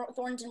of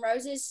Thorns and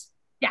Roses?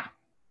 Yeah.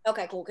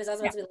 Okay, cool. Because I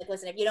was about to be like,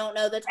 listen, if you don't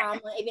know the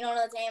Tamlin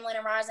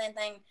and Rosalind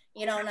thing,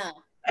 you don't know.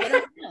 You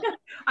don't know.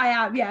 I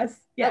have,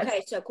 yes.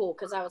 Okay, so cool.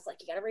 Because I was like,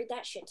 you got to read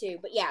that shit too.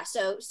 But yeah,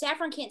 so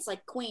Saffron Kent's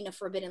like queen of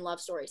forbidden love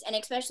stories, and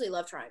especially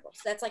love triangles.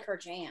 That's like her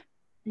jam.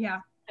 Yeah.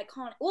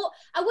 Iconic. Well,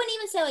 I wouldn't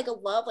even say like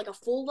a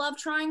full love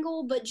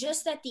triangle, but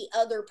just that the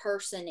other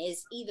person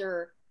is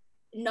either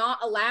not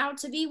allowed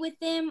to be with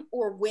them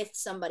or with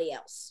somebody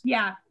else.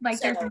 Yeah, like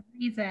there's a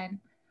reason.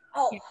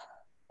 Oh,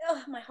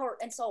 my heart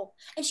and soul.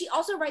 And she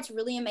also writes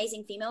really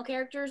amazing female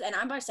characters, and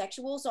I'm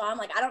bisexual, so I'm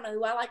like, I don't know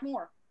who I like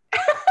more.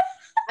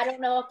 I don't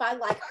know if I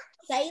like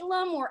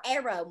Salem or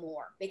Arrow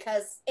more,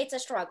 because it's a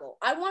struggle.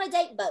 I want to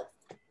date both.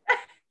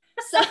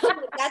 So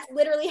that's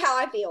literally how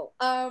I feel.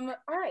 All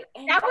right.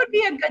 That would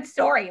be a good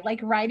story, like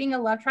writing a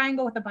love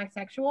triangle with a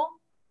bisexual.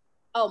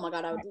 Oh my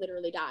god, I would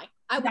literally die.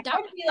 I would die.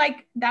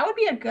 That would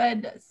be a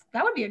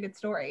good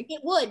story. It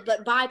would,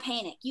 but by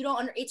panic. You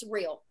don't it's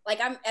real. Like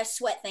I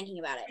sweat thinking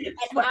about it.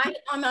 And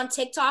I'm on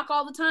TikTok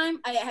all the time.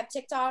 I have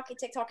TikTok, and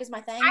TikTok is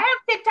my thing. I have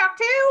TikTok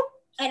too.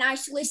 And I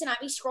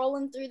be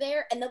scrolling through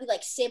there, and they'll be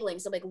like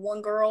siblings. They'll be like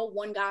one girl,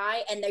 one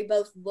guy, and they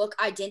both look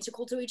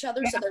identical to each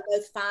other. Yeah. So they're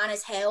both fine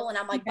as hell. And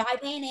I'm like, bye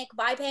panic.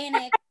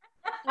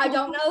 I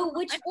don't know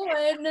which one.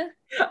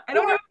 I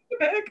don't know what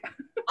to pick.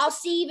 I'll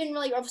see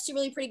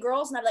really pretty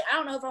girls, and I'm like, I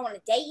don't know if I want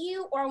to date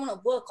you or I want to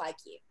look like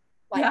you.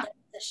 Like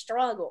the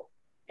struggle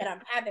that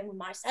I'm having with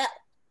myself.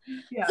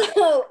 Yeah.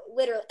 So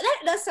literally, that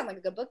does sound like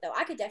a good book, though.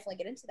 I could definitely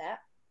get into that.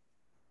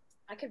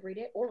 I could read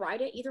it or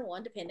write it, either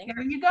one, depending.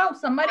 There you go.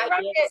 Somebody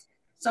write it.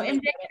 So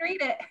MJ can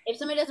read it. If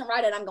somebody doesn't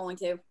write it, I'm going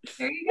to.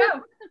 There you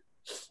go.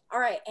 All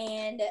right,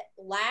 and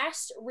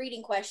last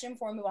reading question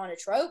before we move on to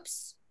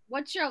tropes.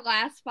 What's your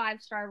last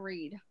 5-star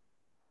read?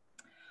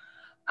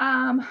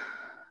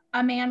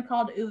 A Man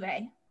Called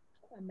Uwe.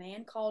 A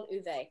Man Called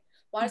Uwe.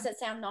 Why does that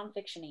sound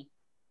nonfiction-y?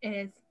 It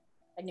is.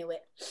 I knew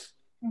it.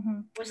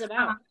 Mm-hmm. What's it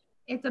about?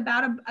 It's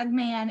about a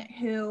man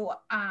who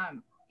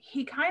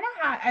he kind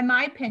of had, in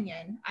my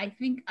opinion, I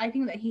think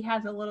that he's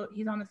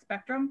on the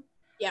spectrum.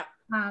 Yeah.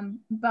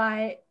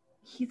 But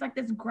he's like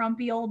this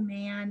grumpy old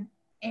man,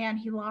 and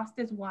he lost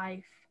his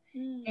wife,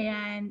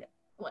 and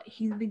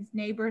these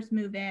neighbors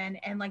move in,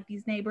 and like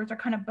these neighbors are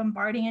kind of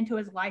bombarding into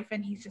his life,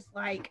 and he's just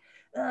like,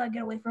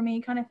 get away from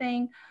me kind of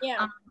thing.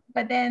 Yeah.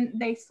 But then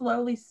they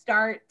slowly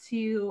start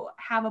to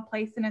have a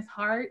place in his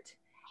heart.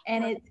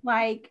 And it's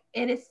like,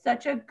 it is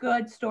such a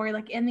good story.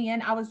 Like in the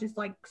end, I was just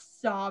like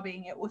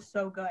sobbing. It was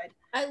so good.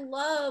 I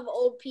love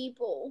old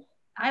people.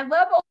 I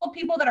love old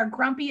people that are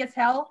grumpy as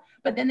hell,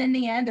 but then in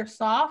the end, they're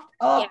soft.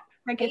 Oh, Yeah.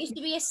 like I used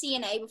to be a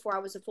CNA before I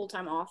was a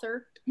full-time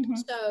author. Mhm.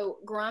 So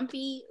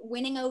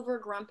winning over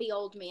grumpy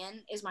old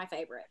men is my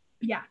favorite.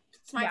 Yeah.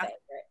 It's my Yeah.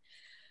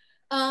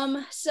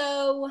 favorite.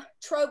 So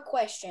trope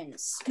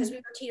questions, because we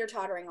were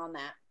teeter-tottering on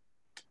that.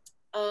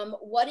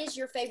 What is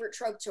your favorite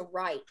trope to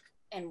write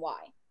and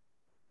why?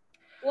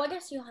 Well, I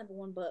guess you don't have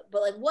one book,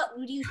 but like, what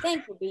do you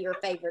think would be your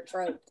favorite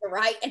trope to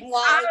write and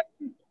why?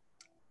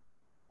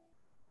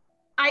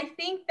 I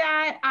think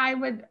that I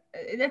would,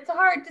 it's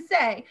hard to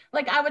say.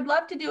 Like, I would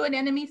love to do an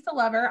enemies to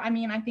lover. I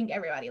mean, I think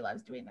everybody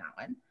loves doing that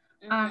one.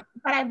 Mhm.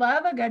 But I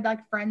love a good,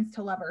 like, friends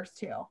to lovers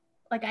too.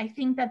 Like, I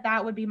think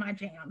that would be my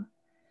jam.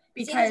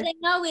 See, Because the thing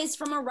though is,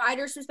 from a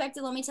writer's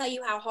perspective, let me tell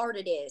you how hard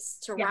it is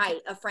to Yeah.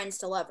 write a friends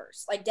to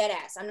lovers. Like, dead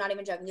ass. I'm not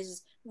even joking. This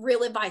is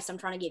real advice I'm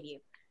trying to give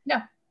you.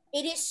 No.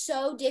 It is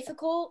so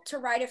difficult to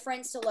write a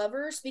friends to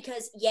lovers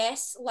because,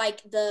 yes,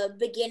 like the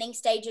beginning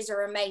stages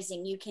are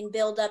amazing. You can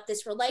build up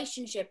this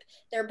relationship.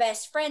 They're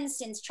best friends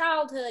since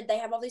childhood. They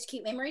have all these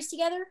cute memories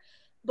together.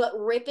 But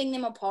ripping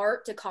them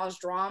apart to cause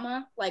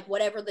drama, like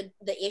whatever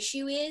the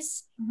issue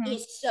is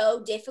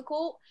so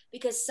difficult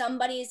because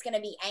somebody is going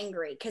to be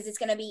angry because it's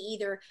going to be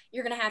either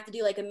you're going to have to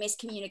do like a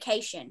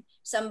miscommunication.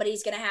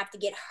 Somebody's going to have to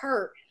get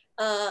hurt.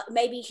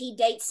 Maybe he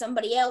dates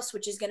somebody else,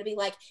 which is going to be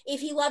like,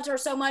 if he loved her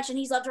so much and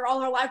he's loved her all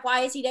her life,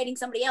 why is he dating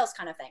somebody else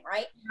kind of thing,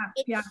 right?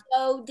 It's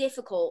so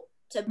difficult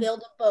to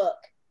build a book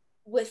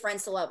with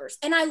friends to lovers.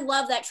 And I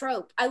love that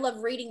trope. I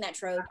love reading that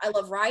trope. I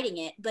love writing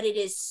it, but it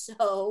is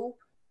so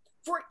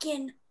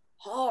freaking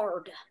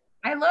hard.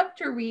 I love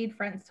to read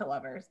friends to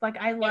lovers. Like,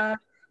 I love,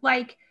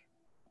 like,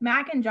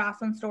 Mac and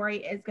Jocelyn's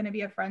story is going to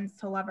be a friends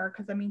to lover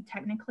because, I mean,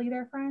 technically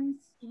they're friends,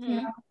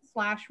 you know,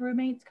 /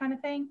 roommates kind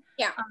of thing.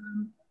 Yeah.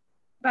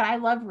 But I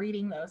love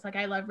reading those. Like,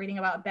 I love reading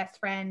about best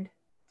friend,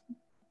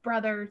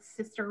 brother,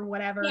 sister,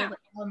 whatever. Yeah.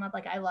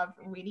 Like, I love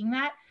reading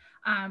that.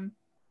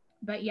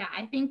 But yeah,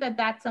 I think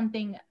that's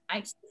something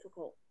It's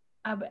difficult.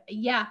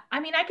 Yeah, I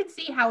mean, I could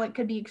see how it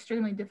could be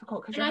extremely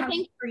difficult because And you're I having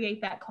think- to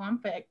create that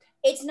conflict.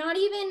 It's not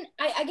even,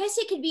 I guess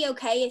it could be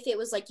okay if it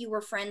was like you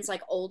were friends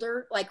like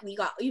older, like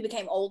you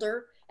became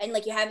older and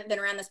like you haven't been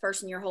around this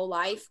person your whole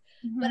life.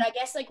 But I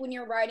guess like when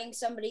you're writing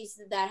somebody's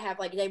that have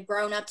like they've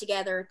grown up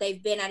together,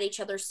 they've been at each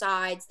other's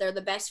sides, they're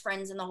the best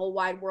friends in the whole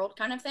wide world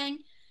kind of thing.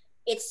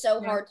 It's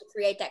so hard to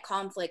create that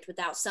conflict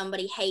without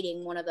somebody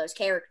hating one of those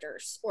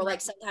characters or like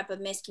some type of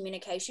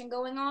miscommunication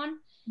going on.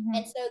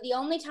 And so the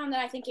only time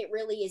that I think it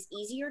really is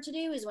easier to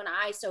do is when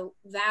so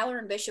Valor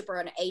and Bishop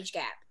are an age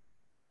gap.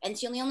 And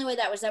so the only way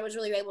that was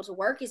really able to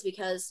work is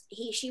because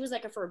she was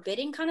like a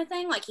forbidden kind of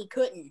thing. Like he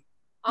couldn't,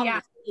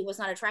 obviously he was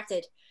not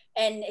attracted.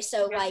 And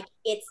so like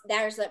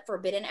there's that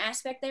forbidden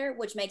aspect there,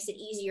 which makes it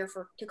easier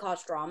to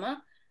cause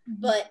drama.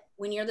 But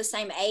when you're the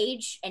same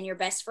age and you're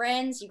best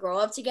friends, you grow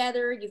up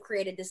together, you've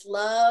created this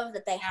love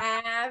that they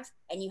have,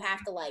 and you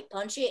have to like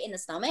punch it in the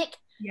stomach.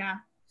 Yeah.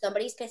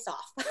 Somebody's pissed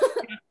off.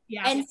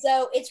 Yeah. And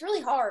so it's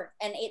really hard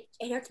and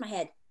it hurts my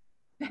head.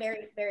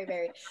 Very, very,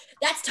 very.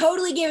 That's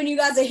totally giving you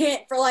guys a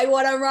hint for like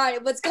what I'm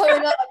writing, what's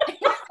coming up in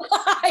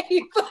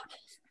life,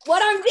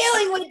 what I'm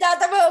dealing with at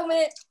the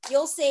moment.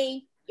 You'll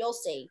see.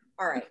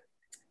 All right.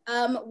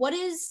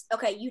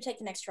 Okay, you take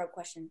the next trope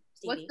question,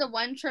 Stevie. What's the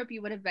one trope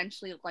you would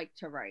eventually like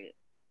to write?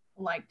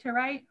 Like to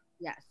write?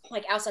 Yes.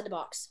 Like outside the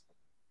box.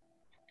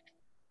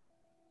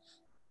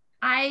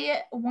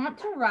 I want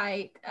to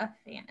write a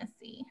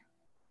fantasy.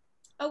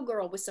 Oh,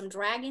 girl, with some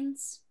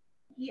dragons.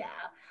 Yeah.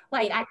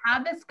 Like I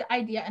have this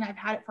idea and I've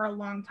had it for a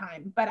long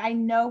time, but I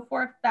know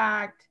for a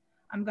fact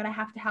I'm going to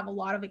have a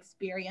lot of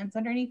experience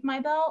underneath my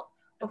belt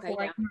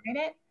before I can write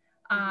it.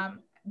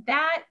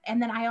 That,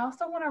 and then I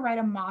also want to write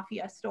a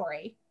mafia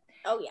story.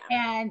 Oh, yeah.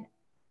 And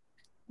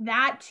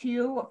that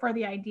too, for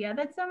the idea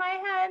that's in my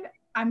head,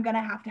 I'm going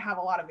to have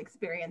a lot of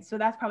experience. So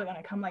that's probably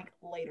going to come like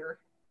later.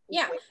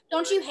 Yeah.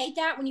 Don't you hate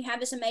that when you have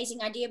this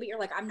amazing idea, but you're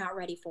like, I'm not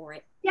ready for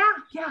it? Yeah.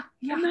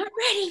 I'm not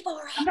ready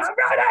for it. I'm not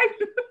ready.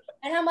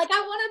 And I'm like, I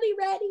want to be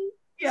ready.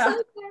 Yeah. So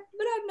bad,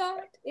 but I'm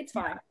not. It's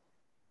fine.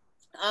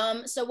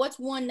 So what's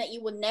one that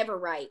you would never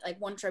write? Like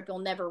one trope you'll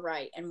never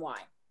write and why?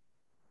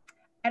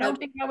 I don't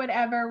think I would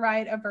ever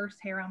write a verse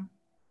harem.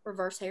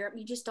 Reverse harem?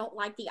 You just don't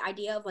like the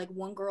idea of like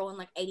one girl and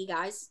like 80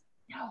 guys?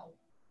 No.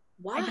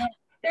 Why?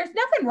 There's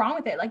nothing wrong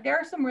with it. Like there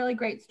are some really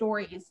great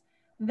stories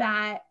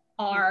that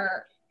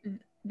are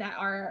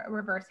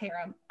reverse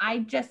harem. I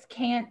just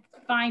can't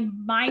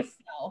find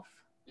myself.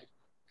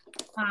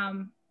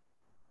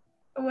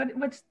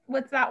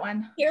 What's that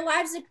one? Here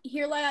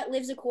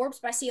Lives a Corpse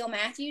by C.L.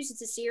 Matthews.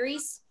 It's a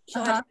series.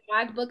 She'll have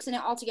 5 books in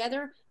it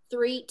altogether.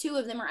 2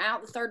 of them are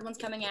out. The 3rd one's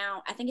coming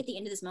out, I think, at the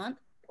end of this month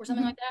or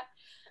something like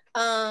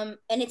that.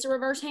 And it's a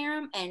reverse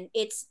harem, and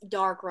it's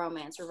dark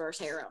romance reverse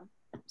harem.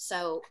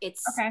 So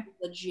it's Okay.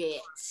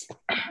 legit.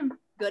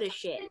 Good as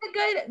shit.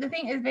 The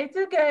thing is,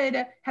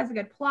 if has a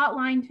good plot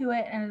line to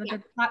it and a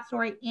good plot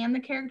story and the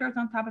characters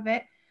on top of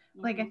it,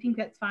 like, I think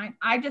that's fine.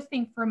 I just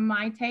think for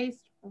my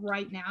taste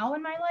right now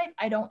in my life,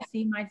 I don't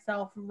see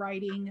myself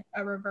writing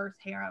a reverse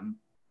harem.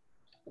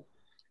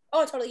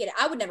 Oh, I totally get it.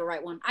 I would never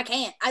write one. I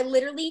can't. I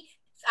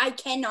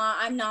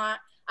cannot.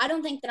 I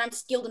don't think that I'm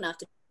skilled enough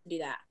to do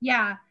that.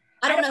 Yeah.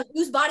 I don't know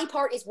whose body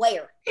part is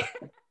where.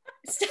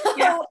 So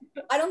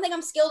I don't think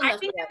I'm skilled enough. I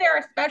think that there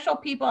are special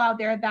people out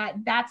there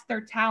that's their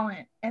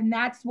talent and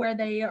that's where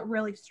they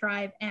really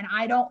strive. And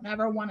I don't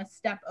ever want to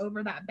step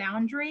over that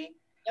boundary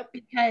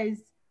because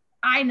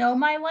I know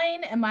my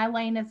lane and my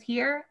lane is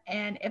here.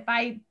 And if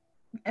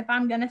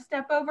I'm going to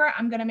step over,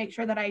 I'm going to make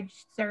sure that I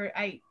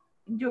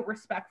do it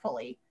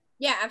respectfully.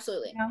 Yeah,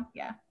 absolutely. You know?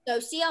 Yeah.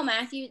 So C.L.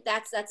 Matthew,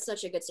 that's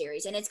such a good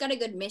series, and it's got a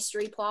good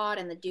mystery plot,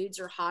 and the dudes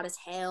are hot as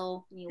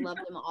hell, and you love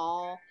them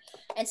all.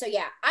 And so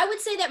yeah, I would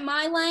say that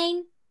my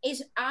lane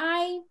is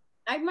I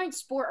write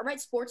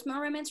sports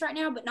romance right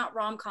now, but not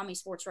rom-com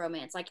sports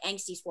romance, like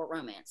angsty sport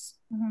romance.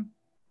 Mm-hmm.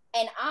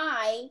 And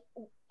I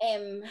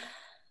am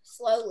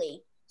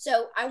slowly.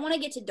 So I want to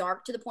get to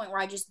dark to the point where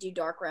I just do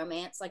dark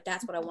romance, like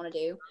that's what I want to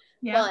do.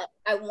 Yeah. But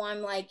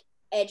I'm like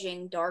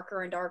edging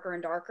darker and darker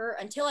and darker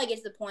until I get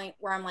to the point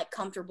where I'm like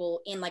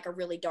comfortable in like a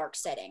really dark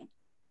setting.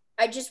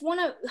 I just want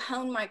to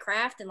hone my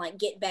craft and like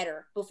get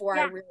better before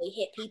I really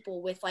hit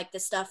people with like the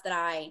stuff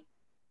that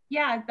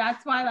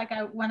that's why like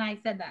when I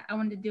said that I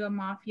wanted to do a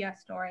mafia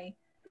story.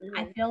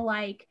 I feel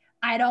like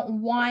I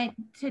don't want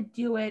to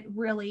do it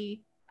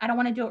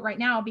right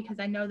now because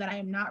I know that I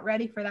am not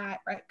ready for that,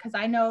 right? Because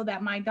I know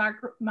that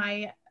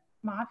my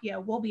mafia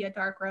will be a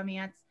dark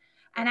romance.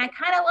 And I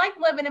kind of like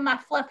living in my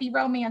fluffy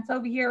romance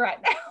over here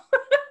right now.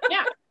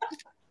 Yeah.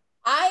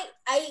 I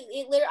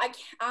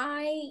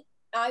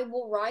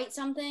will write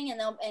something and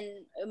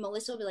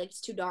Melissa will be like,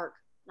 it's too dark.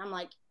 And I'm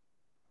like,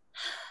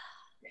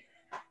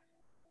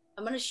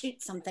 I'm going to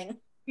shoot something.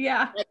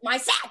 Yeah. Like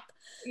myself.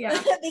 Yeah.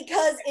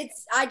 Because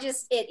it's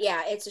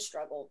a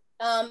struggle.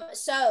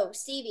 So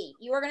Stevie,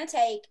 you are going to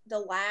take the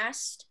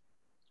last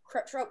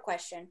trope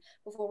question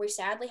before we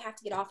sadly have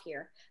to get off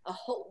here.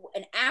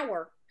 An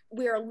hour.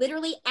 We are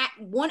literally at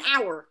 1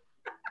 hour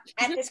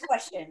at this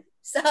question.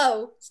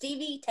 So,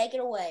 Stevie, take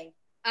it away.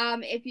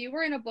 If you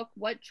were in a book,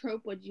 what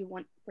trope would you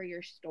want for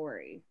your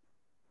story?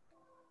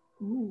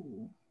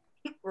 Ooh.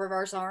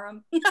 Reverse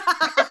harem.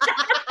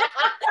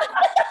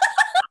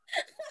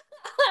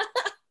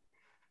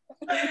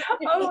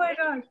 Oh my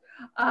gosh.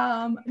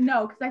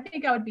 No, because I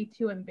think I would be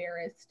too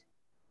embarrassed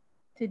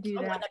to do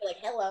that. I'd be like,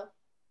 hello.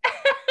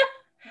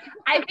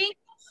 I think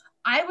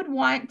I would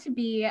want to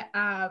be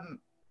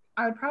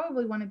I would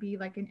probably want to be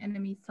like an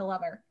enemies to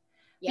lover.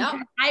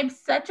 Yeah. I'm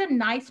such a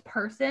nice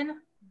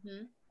person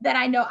that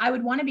I know I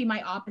would want to be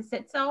my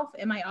opposite self,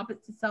 and my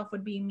opposite self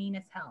would be mean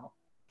as hell.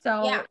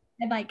 So,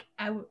 and like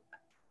I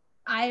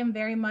am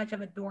very much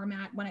of a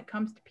doormat when it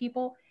comes to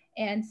people,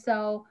 and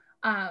so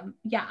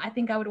I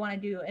think I would want to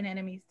do an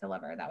enemies to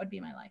lover. That would be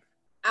my life.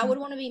 I would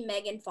want to be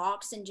Megan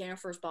Fox in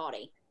Jennifer's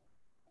Body.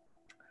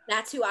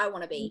 That's who I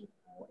want to be.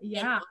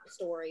 Yeah. In the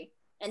story.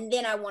 And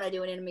then I want to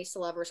do an enemies to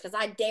lovers because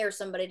I dare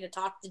somebody to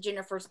talk to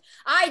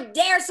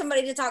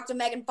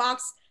Megan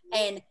Fox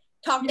and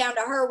talk down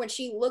to her when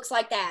she looks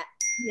like that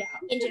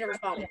in Jennifer's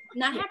Body.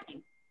 Not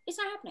happening. It's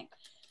not happening.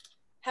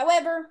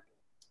 However,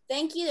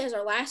 thank you. There's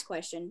our last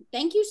question.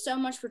 Thank you so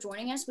much for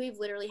joining us. We've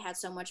literally had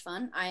so much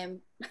fun. I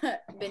am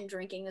been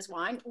drinking this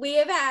wine. We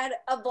have had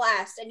a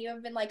blast, and you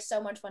have been like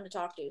so much fun to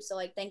talk to. So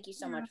like, thank you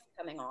so much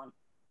for coming on.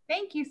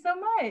 Thank you so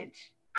much.